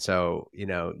question. So,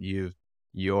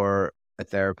 you're a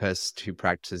therapist who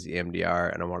practices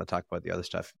EMDR, and I want to talk about the other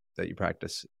stuff that you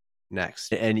practice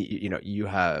next. And, you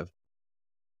have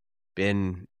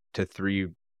been to 3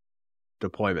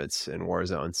 deployments in war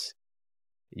zones.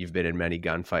 You've been in many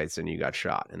gunfights and you got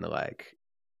shot in the leg.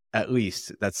 At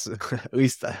least that's at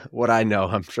least what I know.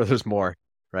 I'm sure there's more,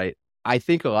 right? I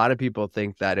think a lot of people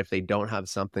think that if they don't have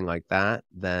something like that,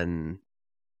 then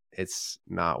it's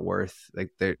not worth,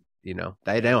 like they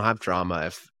don't have trauma.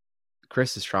 If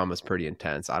Chris's trauma is pretty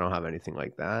intense, I don't have anything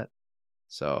like that.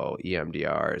 So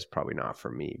EMDR is probably not for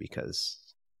me, because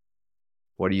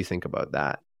what do you think about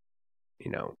that,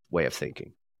 way of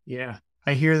thinking? Yeah,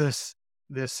 I hear this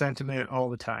sentiment all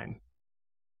the time.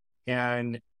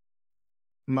 And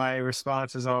my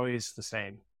response is always the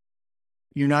same.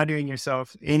 You're not doing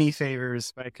yourself any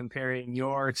favors by comparing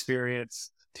your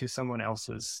experience to someone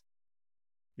else's.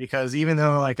 Because even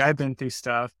though like I've been through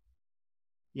stuff,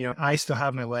 I still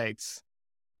have my legs.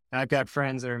 I've got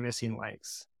friends that are missing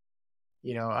legs.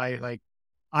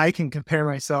 I can compare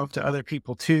myself to other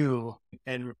people too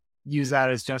and use that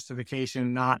as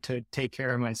justification not to take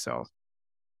care of myself.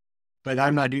 But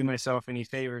I'm not doing myself any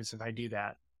favors if I do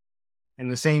that. And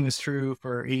the same is true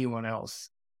for anyone else.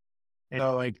 And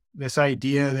so like this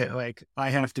idea that like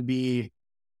I have to be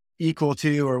equal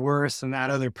to or worse than that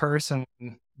other person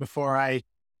before I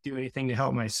do anything to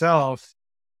help myself,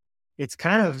 it's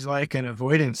kind of like an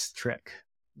avoidance trick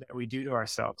that we do to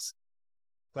ourselves.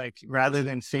 Like rather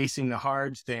than facing the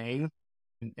hard thing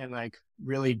and like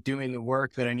really doing the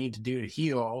work that I need to do to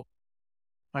heal,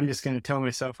 I'm just going to tell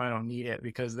myself I don't need it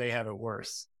because they have it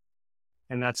worse.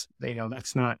 And that's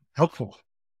not helpful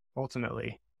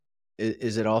ultimately.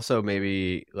 Is it also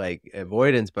maybe like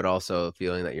avoidance, but also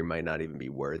feeling that you might not even be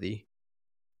worthy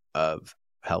of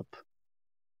help?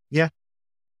 Yeah.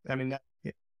 I mean,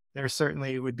 there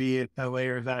certainly would be a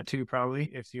layer of that too,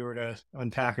 probably, if you were to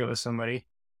unpack it with somebody.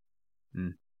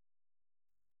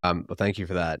 Well, thank you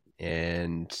for that.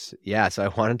 And yeah, so I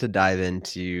wanted to dive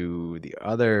into the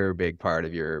other big part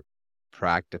of your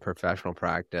professional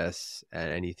practice,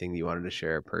 and anything that you wanted to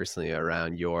share personally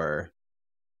around your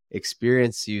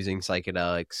experience using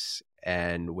psychedelics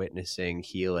and witnessing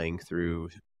healing through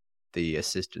the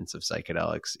assistance of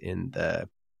psychedelics in the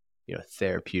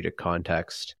therapeutic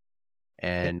context.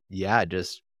 And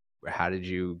just how did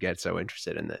you get so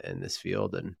interested in this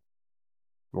field? And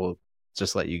we'll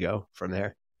just let you go from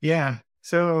there. Yeah.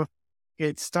 So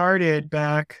it started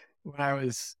back when I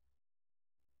was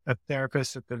a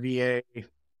therapist at the VA,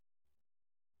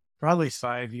 probably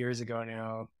 5 years ago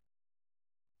now.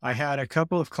 I had a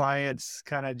couple of clients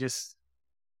kind of just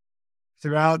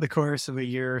throughout the course of a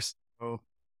year or so,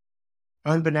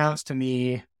 unbeknownst to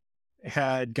me,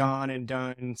 had gone and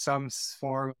done some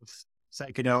form of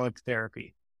psychedelic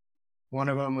therapy. One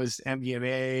of them was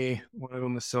MDMA, one of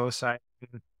them was psilocybin,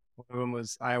 one of them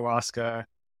was ayahuasca.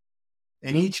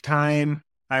 And each time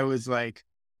I was like,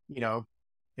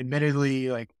 admittedly,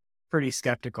 like pretty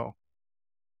skeptical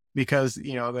because,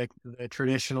 like the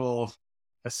traditional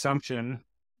assumption,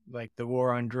 like the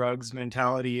war on drugs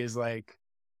mentality is like,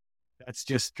 that's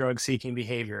just drug seeking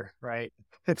behavior, right?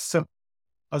 So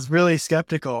I was really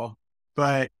skeptical,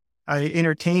 but I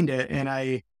entertained it, and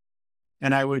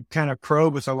I would kind of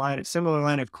probe with a similar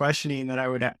line of questioning that I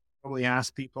would probably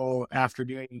ask people after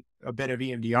doing a bit of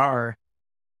EMDR,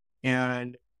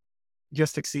 and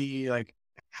just to see like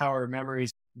how are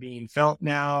memories being felt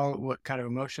now, what kind of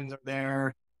emotions are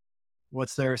there,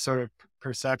 what's their sort of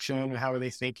perception, how are they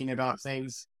thinking about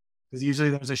things? Because usually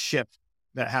there's a shift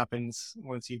that happens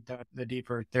once you've done the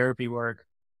deeper therapy work.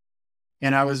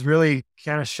 And I was really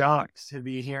kind of shocked to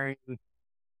be hearing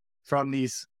from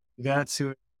these vets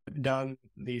who had done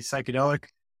these psychedelic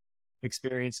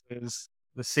experiences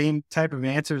the same type of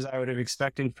answers I would have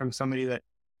expected from somebody that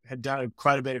had done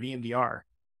quite a bit of EMDR.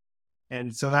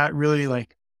 And so that really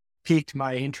like piqued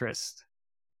my interest.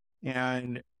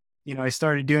 And, I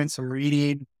started doing some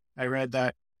reading. I read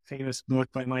that famous book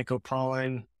by Michael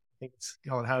Pollan. I think it's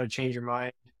called How to Change Your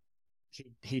Mind.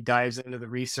 He dives into the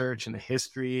research and the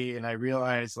history. And I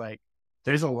realized like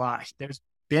there's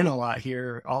been a lot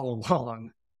here all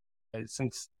along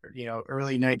since,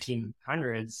 early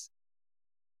 1900s.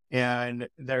 And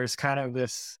there's kind of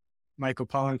this, Michael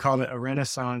Pollan called it a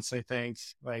renaissance, I think,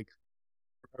 like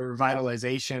a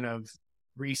revitalization of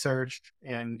research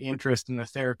and interest in the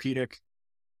therapeutic,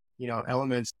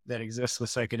 elements that exist with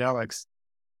psychedelics.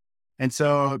 And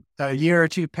so a year or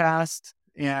two passed,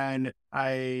 and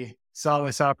I saw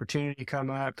this opportunity come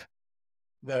up.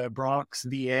 The Bronx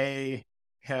VA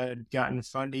had gotten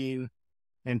funding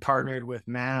and partnered with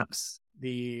MAPS,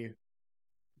 the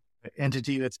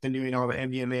entity that's been doing all the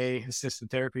MDMA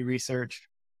assisted therapy research.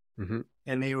 Mm-hmm.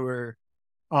 And they were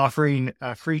offering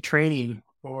free training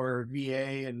for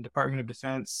VA and Department of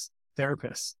Defense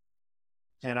therapists.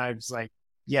 And I was like,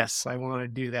 yes, I want to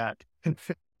do that. It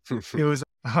was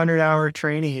 100-hour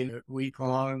training, a week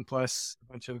long, plus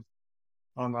a bunch of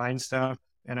online stuff.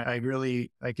 And I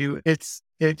really like it.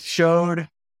 It showed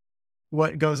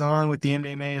what goes on with the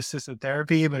MDMA assisted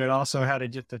therapy, but it also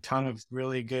had just a ton of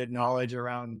really good knowledge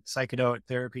around psychedelic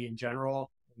therapy in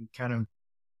general and kind of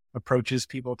approaches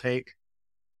people take.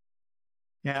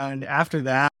 And after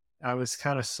that, I was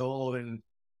kind of sold, and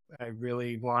I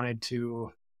really wanted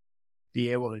to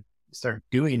be able to start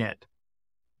doing it.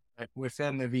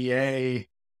 Within the VA,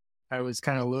 I was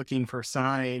kind of looking for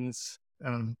signs,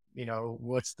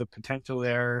 what's the potential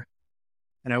there?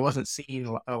 And I wasn't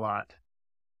seeing a lot.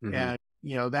 Mm-hmm. And,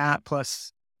 that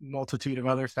plus multitude of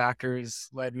other factors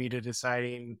led me to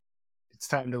deciding it's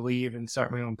time to leave and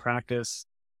start my own practice.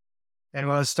 And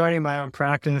when I was starting my own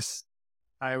practice,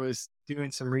 I was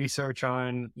doing some research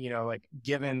on,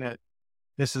 given that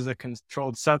this is a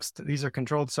controlled substance, these are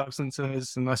controlled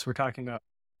substances, unless we're talking about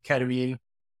ketamine,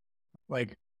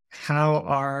 like how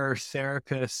are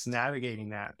therapists navigating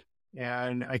that?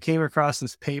 And I came across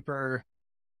this paper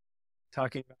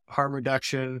talking about harm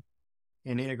reduction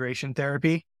and integration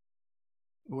therapy,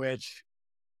 which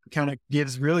kind of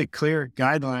gives really clear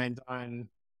guidelines on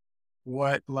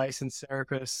what licensed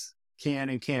therapists can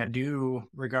and can't do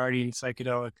regarding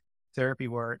psychedelic therapy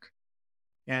work.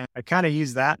 And I kind of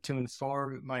use that to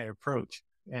inform my approach.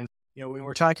 And, when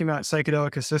we're talking about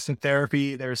psychedelic assisted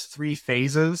therapy, there's 3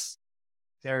 phases.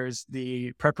 There's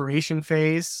the preparation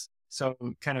phase. So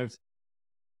kind of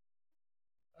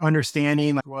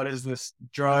understanding like, what is this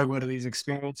drug? What are these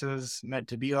experiences meant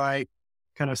to be like?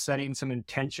 Kind of setting some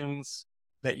intentions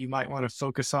that you might want to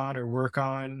focus on or work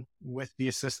on with the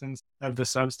assistance of the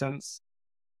substance.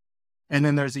 And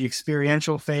then there's the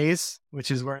experiential phase,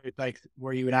 which is where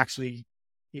you would actually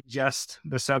ingest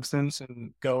the substance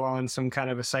and go on some kind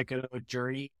of a psychedelic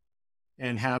journey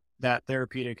and have that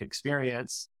therapeutic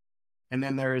experience. And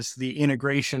then there's the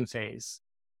integration phase.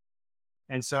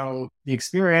 And so the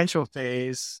experiential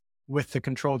phase with the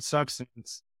controlled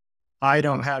substance, I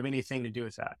don't have anything to do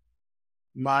with that.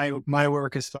 My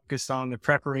work is focused on the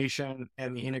preparation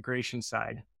and the integration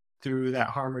side through that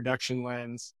harm reduction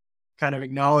lens, kind of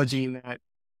acknowledging that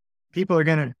people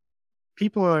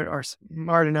are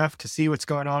smart enough to see what's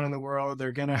going on in the world.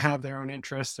 They're going to have their own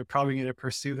interests. They're probably going to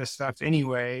pursue this stuff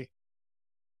anyway.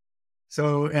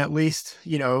 So at least,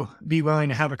 be willing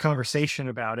to have a conversation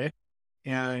about it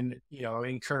and,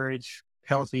 encourage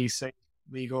healthy, safe,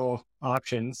 legal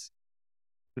options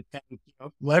and,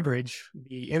 leverage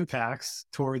the impacts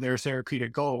toward their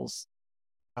therapeutic goals.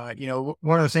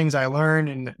 One of the things I learned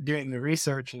in doing the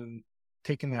research and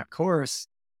taking that course,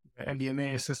 the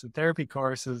MDMA assisted therapy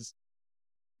course, is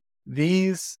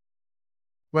these,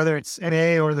 whether it's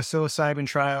NA or the psilocybin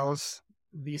trials,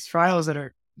 these trials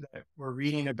that we're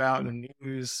reading about in the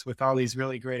news with all these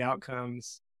really great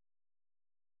outcomes,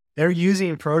 they're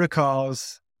using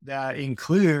protocols that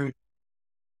include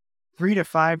 3 to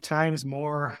 5 times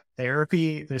more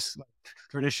therapy, this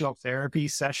traditional therapy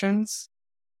sessions,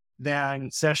 than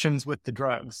sessions with the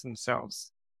drugs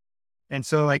themselves. And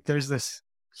so there's this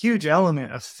huge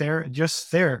element of just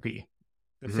therapy.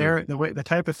 The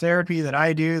type of therapy that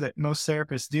I do, that most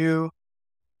therapists do,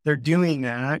 they're doing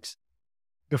that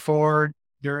before,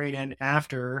 during, and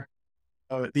after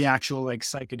the actual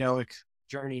psychedelic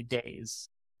journey days.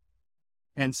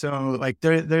 And so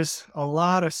there's a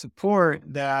lot of support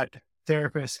that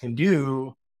therapists can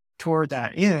do toward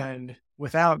that end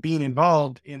without being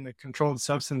involved in the controlled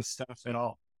substance stuff at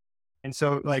all. And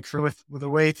so with the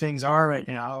way things are right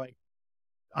now,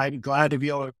 I'm glad to be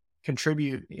able to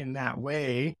contribute in that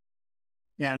way.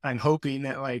 And I'm hoping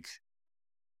that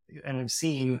and I'm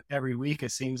seeing every week,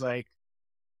 it seems like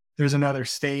there's another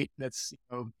state that's,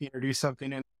 introduced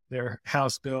something in their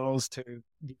House bills to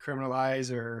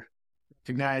decriminalize or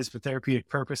recognize for therapeutic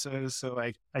purposes. So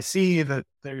I see that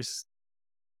there's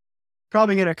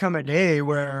probably going to come a day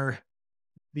where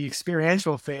the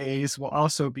experiential phase will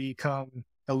also become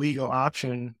a legal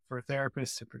option for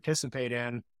therapists to participate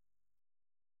in.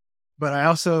 But I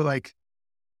also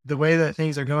the way that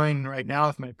things are going right now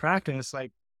with my practice,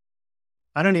 I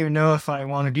don't even know if I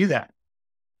want to do that.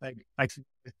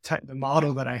 The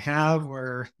model that I have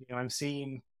where, I'm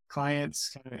seeing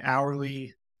clients kind of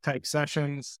hourly type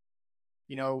sessions,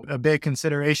 a big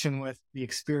consideration with the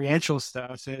experiential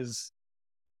stuff is,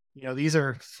 these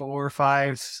are 4 or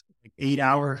 5,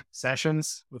 8-hour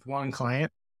sessions with one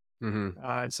client.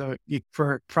 Mm-hmm. So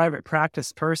for a private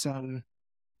practice person,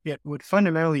 it would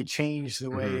fundamentally change the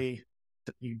way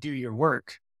that you do your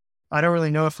work. I don't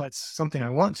really know if that's something I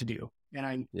want to do.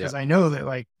 And because I know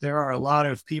that there are a lot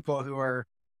of people who are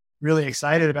really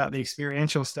excited about the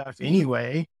experiential stuff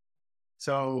anyway.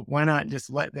 So why not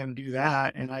just let them do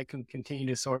that? And I can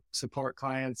continue to support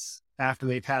clients after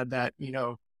they've had that,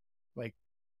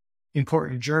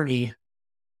 important journey.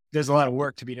 There's a lot of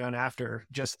work to be done after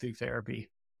just through therapy.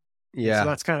 Yeah. So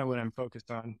that's kind of what I'm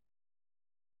focused on.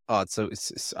 Oh,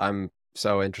 I'm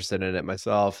so interested in it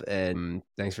myself, and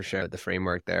thanks for sharing the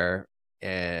framework there.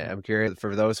 And I'm curious,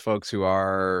 for those folks who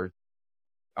are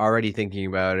already thinking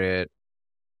about it,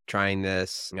 trying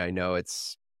this, I know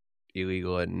it's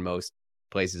illegal in most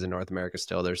places in North America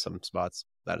still. There's some spots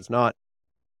that it's not.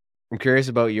 I'm curious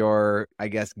about your, I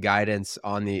guess, guidance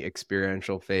on the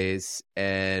experiential phase.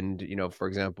 And, for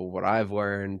example, what I've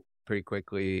learned pretty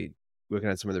quickly looking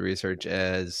at some of the research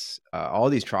is all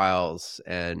these trials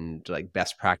and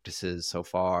best practices so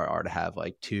far are to have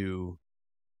 2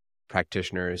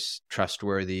 practitioners,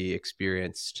 trustworthy,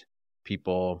 experienced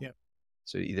people. Yep.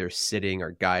 So either sitting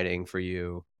or guiding for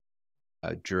you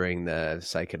during the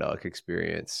psychedelic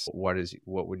experience. What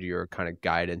would your kind of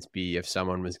guidance be if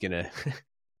someone was going to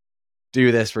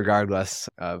do this regardless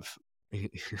of?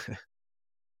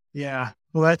 Yeah.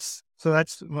 Well, that's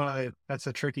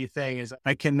a tricky thing is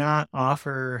I cannot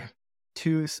offer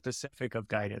too specific of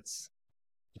guidance.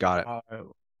 Got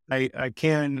it. I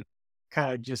can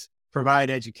kind of just provide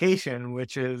education,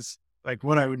 which is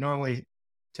what I would normally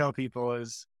tell people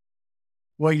is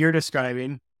what you're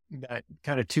describing, that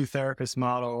kind of 2 therapist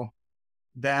model,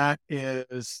 that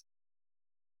is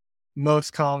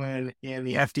most common in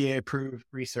the FDA approved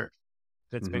research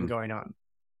that's been going on.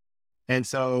 And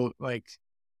so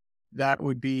that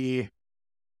would be,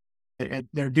 and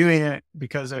they're doing it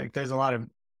because there's a lot of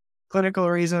clinical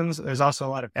reasons. There's also a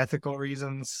lot of ethical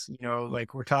reasons.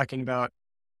 We're talking about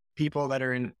people that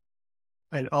are in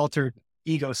an altered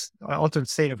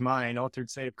state of mind, altered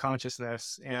state of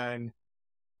consciousness, and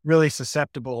really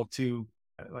susceptible to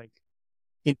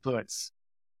influence,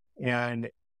 and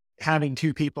having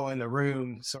two people in the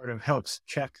room sort of helps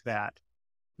check that.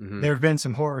 Mm-hmm. There have been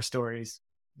some horror stories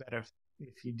that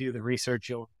if you do the research,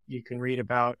 you can read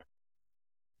about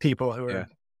people who are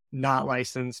not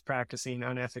licensed, practicing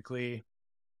unethically.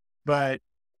 But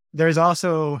there's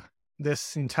also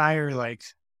this entire like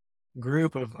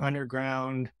group of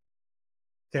underground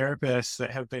therapists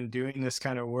that have been doing this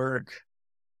kind of work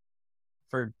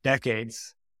for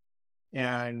decades,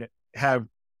 and have,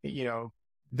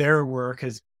 their work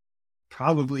has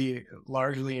probably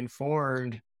largely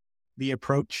informed the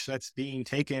approach that's being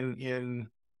taken in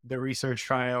the research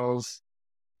trials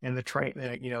and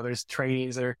there's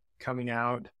trainings that are coming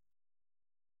out.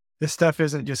 This stuff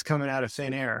isn't just coming out of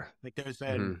thin air. Like, there's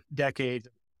been decades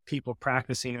of people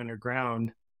practicing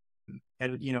underground.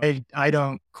 And, I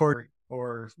don't court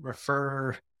or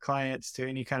refer clients to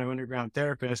any kind of underground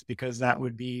therapist, because that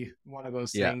would be one of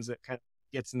those things that kind of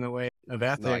gets in the way of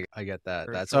ethics. No, I get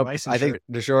that. That's so I think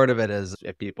the short of it is,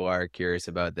 if people are curious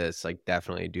about this, like,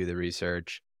 definitely do the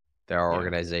research. There are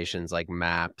organizations like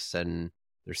MAPS, and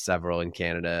there's several in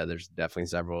Canada. There's definitely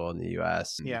several in the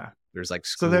US. Yeah. There's like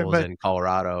schools in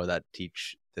Colorado that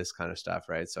teach this kind of stuff,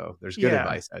 right? So there's good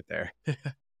advice out there.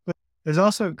 But there's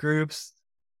also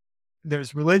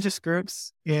there's religious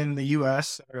groups in the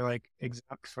US that are like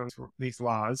exempt from these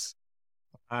laws.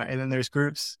 And then there's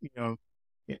groups,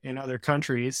 in other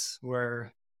countries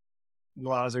where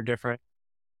laws are different.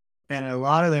 And a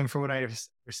lot of them, from what I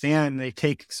understand, they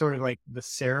take sort of like the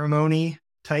ceremony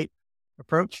type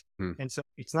approach. And so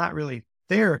it's not really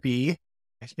therapy.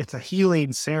 It's a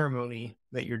healing ceremony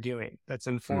that you're doing that's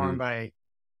informed by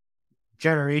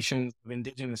generations of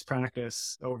indigenous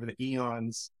practice over the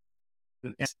eons.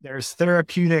 And there's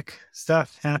therapeutic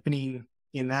stuff happening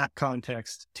in that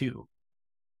context too.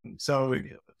 So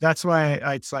that's why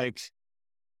it's like,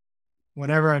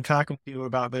 whenever I'm talking to people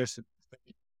about this,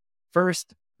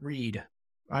 first read,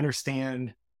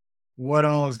 understand what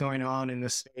all is going on in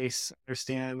this space,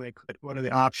 understand like what are the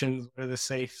options, what are the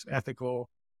safe, ethical,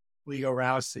 legal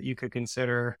routes that you could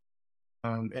consider,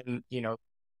 and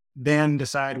then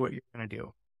decide what you're going to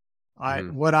do.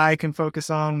 What I can focus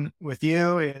on with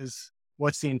you is,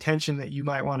 what's the intention that you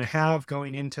might want to have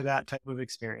going into that type of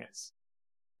experience?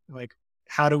 Like,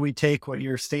 how do we take what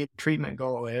your state treatment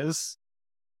goal is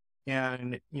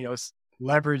and,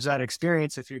 leverage that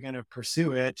experience, if you're going to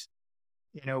pursue it,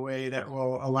 in a way that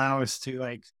will allow us to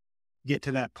like get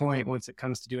to that point once it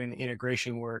comes to doing the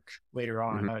integration work later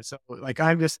on. So like,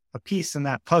 I'm just a piece in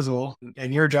that puzzle,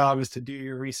 and your job is to do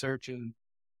your research and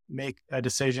make a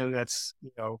decision that's,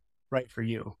 right for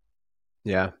you.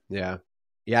 Yeah.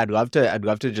 I'd love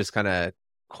to just kind of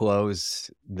close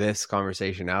this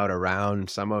conversation out around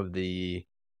some of the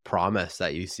promise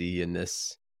that you see in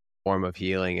this form of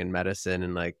healing and medicine,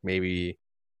 and like, maybe,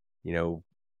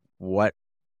 what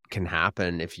can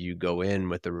happen if you go in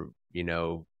with the,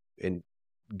 in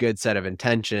good set of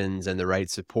intentions and the right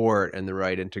support and the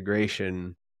right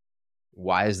integration.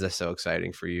 Why is this so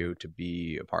exciting for you to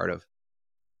be a part of?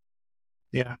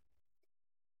 Yeah.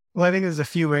 Well, I think there's a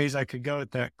few ways I could go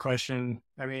with that question.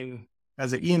 I mean,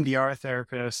 as an EMDR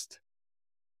therapist,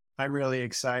 I'm really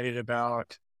excited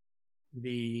about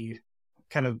the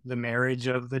kind of the marriage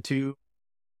of the two.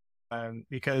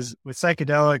 Because with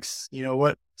psychedelics,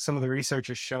 what some of the research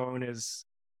has shown is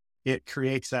it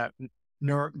creates that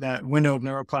window of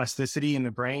neuroplasticity in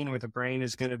the brain, where the brain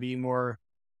is going to be more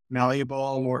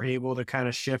malleable, more able to kind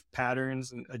of shift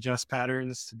patterns and adjust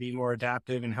patterns to be more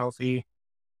adaptive and healthy.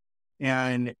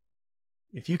 And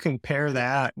if you compare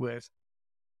that with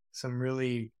some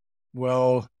really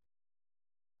well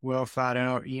thought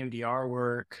out EMDR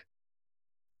work,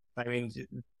 I mean,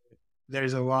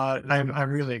 there's a lot. I'm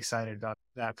really excited about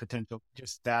that potential,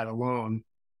 just that alone.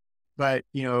 But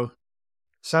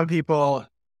some people,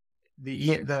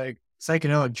 the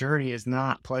psychedelic journey is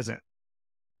not pleasant,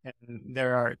 and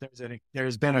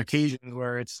there's been occasions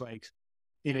where it's like,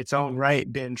 in its own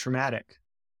right, been traumatic.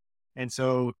 And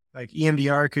so like,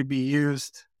 EMDR could be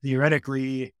used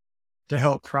theoretically to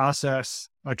help process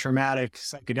a traumatic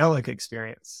psychedelic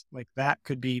experience. Like, that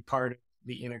could be part of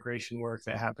the integration work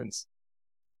that happens.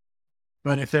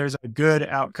 But if there's a good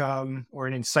outcome or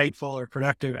an insightful or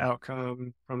productive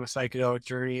outcome from a psychedelic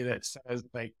journey that says,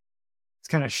 like, it's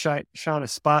kind of shone a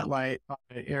spotlight on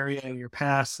an area in your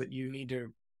past that you need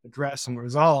to address and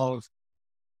resolve,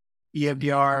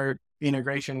 EMDR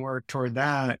integration work toward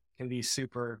that can be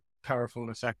super powerful and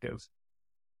effective.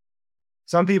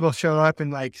 Some people show up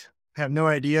and like have no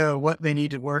idea what they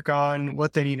need to work on,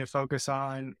 what they need to focus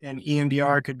on, and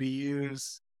EMDR could be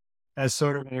used as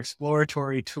sort of an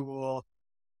exploratory tool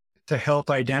to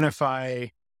help identify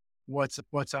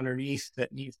what's underneath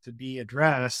that needs to be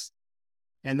addressed.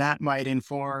 And that might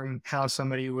inform how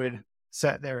somebody would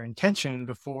set their intention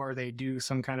before they do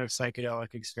some kind of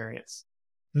psychedelic experience.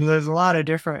 And there's a lot of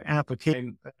different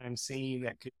applications that I'm seeing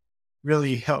that could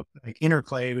really help like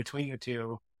interplay between the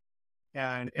two.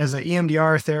 And as an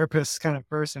EMDR therapist, kind of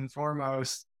first and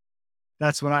foremost,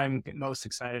 that's what I'm most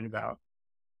excited about.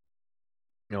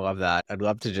 I love that. I'd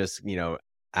love to just,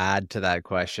 add to that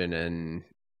question and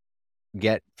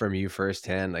get from you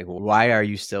firsthand, like, why are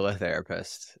you still a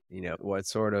therapist? What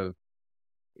sort of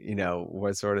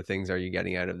things are you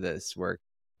getting out of this work,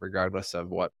 regardless of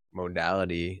what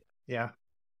modality? Yeah.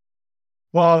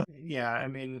 Well, yeah, I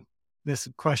mean, this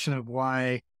question of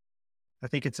why, I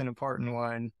think it's an important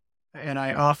one. And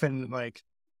I often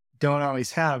don't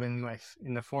always have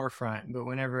in the forefront, but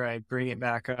whenever I bring it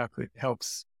back up, it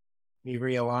helps me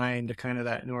realign to kind of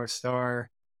that North Star.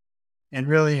 And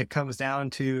really it comes down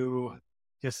to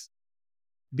just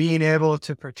being able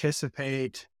to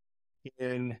participate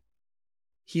in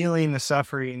healing the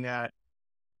suffering that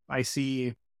I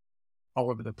see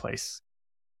all over the place.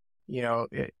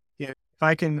 If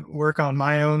I can work on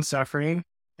my own suffering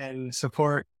and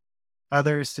support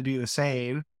others to do the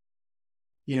same,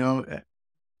 even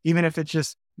if it's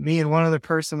just me and one other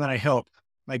person that I help,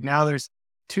 like now there's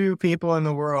 2 people in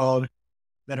the world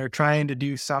that are trying to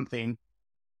do something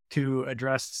to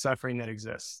address the suffering that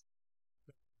exists.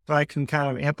 So I can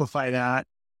kind of amplify that.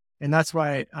 And that's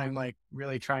why I'm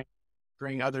really trying to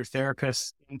bring other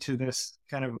therapists into this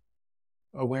kind of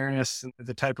awareness. And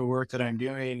the type of work that I'm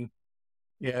doing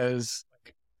is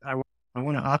I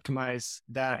want to optimize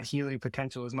that healing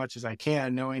potential as much as I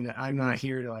can, knowing that I'm not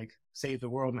here to save the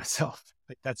world myself.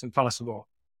 That's impossible.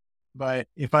 But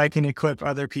if I can equip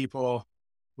other people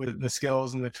with the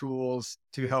skills and the tools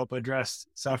to help address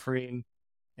suffering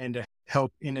and to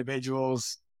help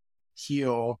individuals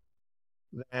heal,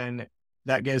 then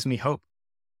that gives me hope.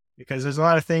 Because there's a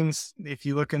lot of things, if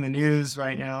you look in the news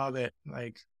right now, that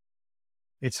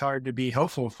it's hard to be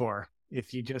hopeful for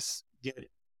if you just get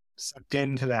sucked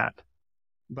into that.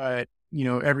 But,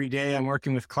 every day I'm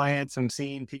working with clients, I'm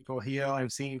seeing people heal, I'm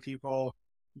seeing people,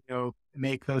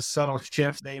 make those subtle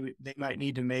shifts they might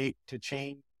need to make to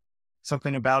change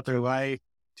something about their life,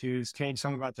 to change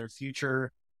something about their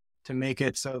future, to make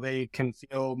it so they can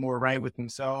feel more right with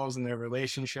themselves and their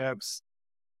relationships.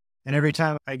 And every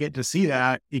time I get to see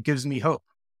that, it gives me hope.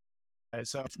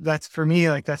 So that's, for me,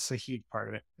 that's a huge part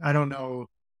of it. I don't know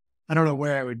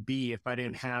where I would be if I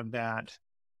didn't have that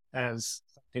as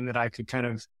something that I could kind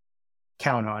of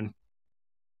count on.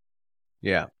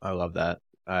 Yeah, I love that.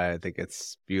 I think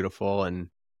it's beautiful. And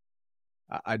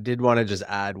I did want to just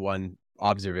add one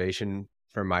observation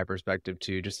from my perspective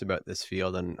too, just about this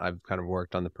field. And I've kind of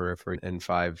worked on the periphery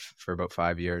for about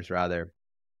 5 years rather.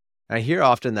 And I hear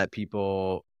often that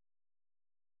people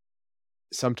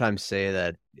sometimes say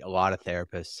that a lot of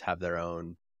therapists have their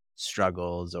own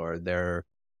struggles or they're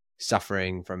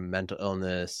suffering from mental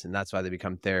illness and that's why they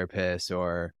become therapists,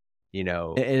 or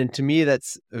and to me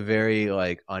that's a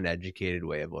very uneducated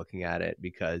way of looking at it,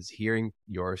 because hearing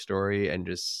your story and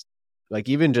just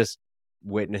even just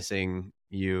witnessing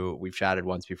you, we've chatted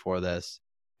once before this,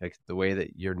 the way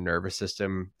that your nervous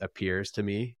system appears to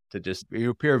me, you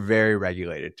appear very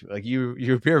regulated to me.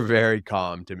 You appear very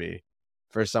calm to me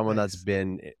for someone Thanks. that's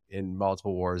been in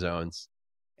multiple war zones.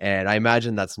 And I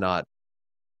imagine that's not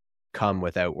come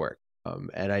without work.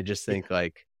 And I just think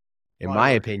in my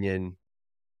opinion,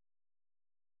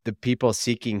 the people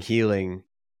seeking healing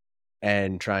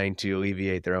and trying to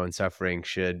alleviate their own suffering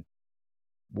should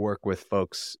work with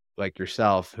folks like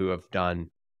yourself who have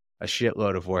done a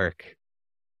shitload of work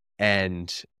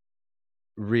and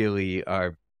really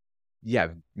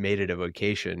made it a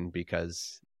vocation,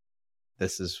 because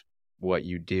this is what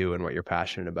you do and what you're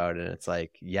passionate about. And it's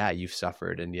you've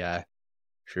suffered, and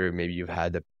sure, maybe you've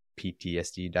had the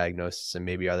PTSD diagnosis and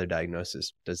maybe other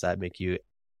diagnoses. Does that make you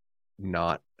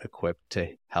not equipped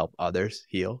to help others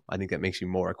heal? I think that makes you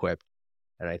more equipped.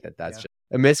 And I think that's just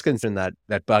a misconception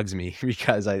that bugs me,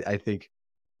 because I think,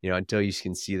 until you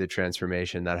can see the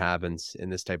transformation that happens in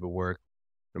this type of work,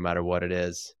 no matter what it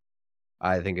is,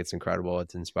 I think it's incredible.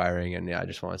 It's inspiring. And I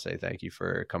just want to say thank you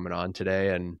for coming on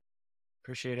today and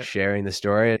appreciate it, sharing the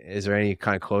story. Is there any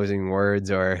kind of closing words,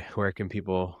 or where can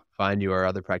people find you or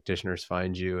other practitioners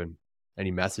find you, and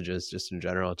any messages just in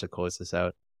general to close this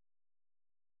out?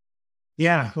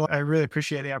 Yeah, well, I really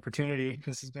appreciate the opportunity.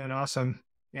 This has been awesome.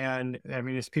 And I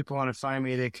mean, if people want to find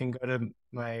me, they can go to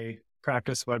my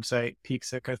practice website,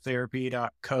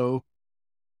 peakpsychotherapy.co.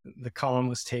 The column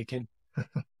was taken.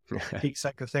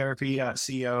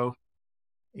 peakpsychotherapy.co.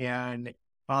 And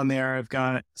on there, I've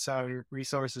got some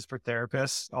resources for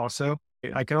therapists also.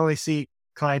 I can only see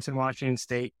clients in Washington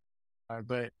State,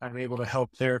 but I'm able to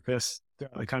help therapists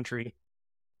throughout the country.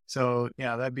 So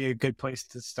yeah, that'd be a good place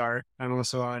to start. I'm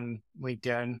also on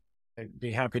LinkedIn. I'd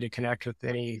be happy to connect with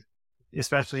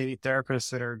especially any therapists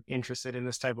that are interested in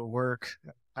this type of work.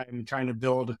 I'm trying to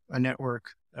build a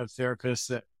network of therapists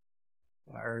that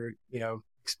are,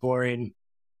 exploring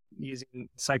using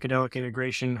psychedelic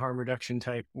integration, harm reduction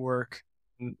type work,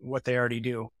 and what they already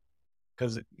do.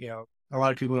 Because, a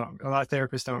lot of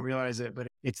therapists don't realize it, but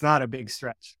it's not a big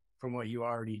stretch from what you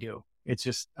already do. It's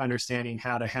just understanding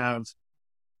how to have,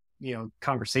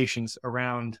 conversations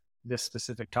around this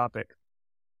specific topic.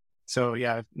 So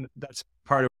yeah, that's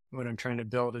part of what I'm trying to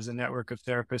build is a network of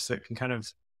therapists that can kind of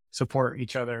support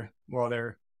each other while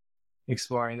they're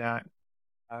exploring that.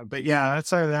 But yeah,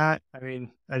 outside of that, I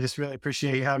just really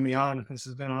appreciate you having me on. This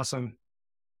has been awesome.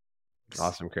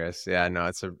 Awesome, Chris. Yeah, no,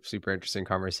 it's a super interesting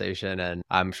conversation, and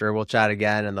I'm sure we'll chat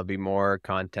again, and there'll be more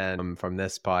content from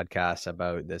this podcast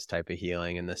about this type of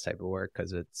healing and this type of work,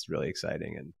 because it's really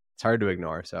exciting and it's hard to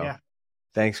ignore. So yeah.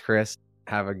 Thanks, Chris.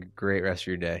 Have a great rest of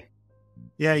your day.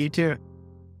 Yeah, you too.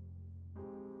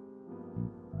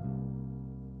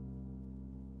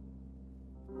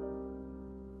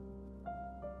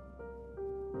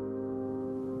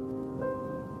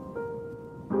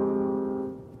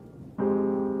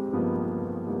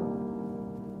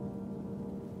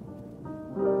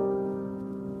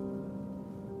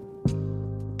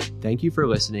 Thank you for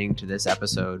listening to this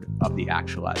episode of the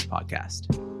Actualize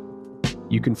podcast.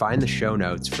 You can find the show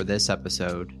notes for this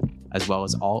episode, as well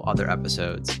as all other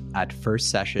episodes, at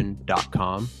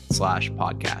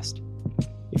firstsession.com/podcast.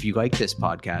 If you like this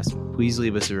podcast, please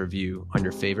leave us a review on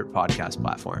your favorite podcast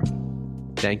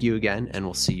platform. Thank you again, and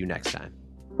we'll see you next time.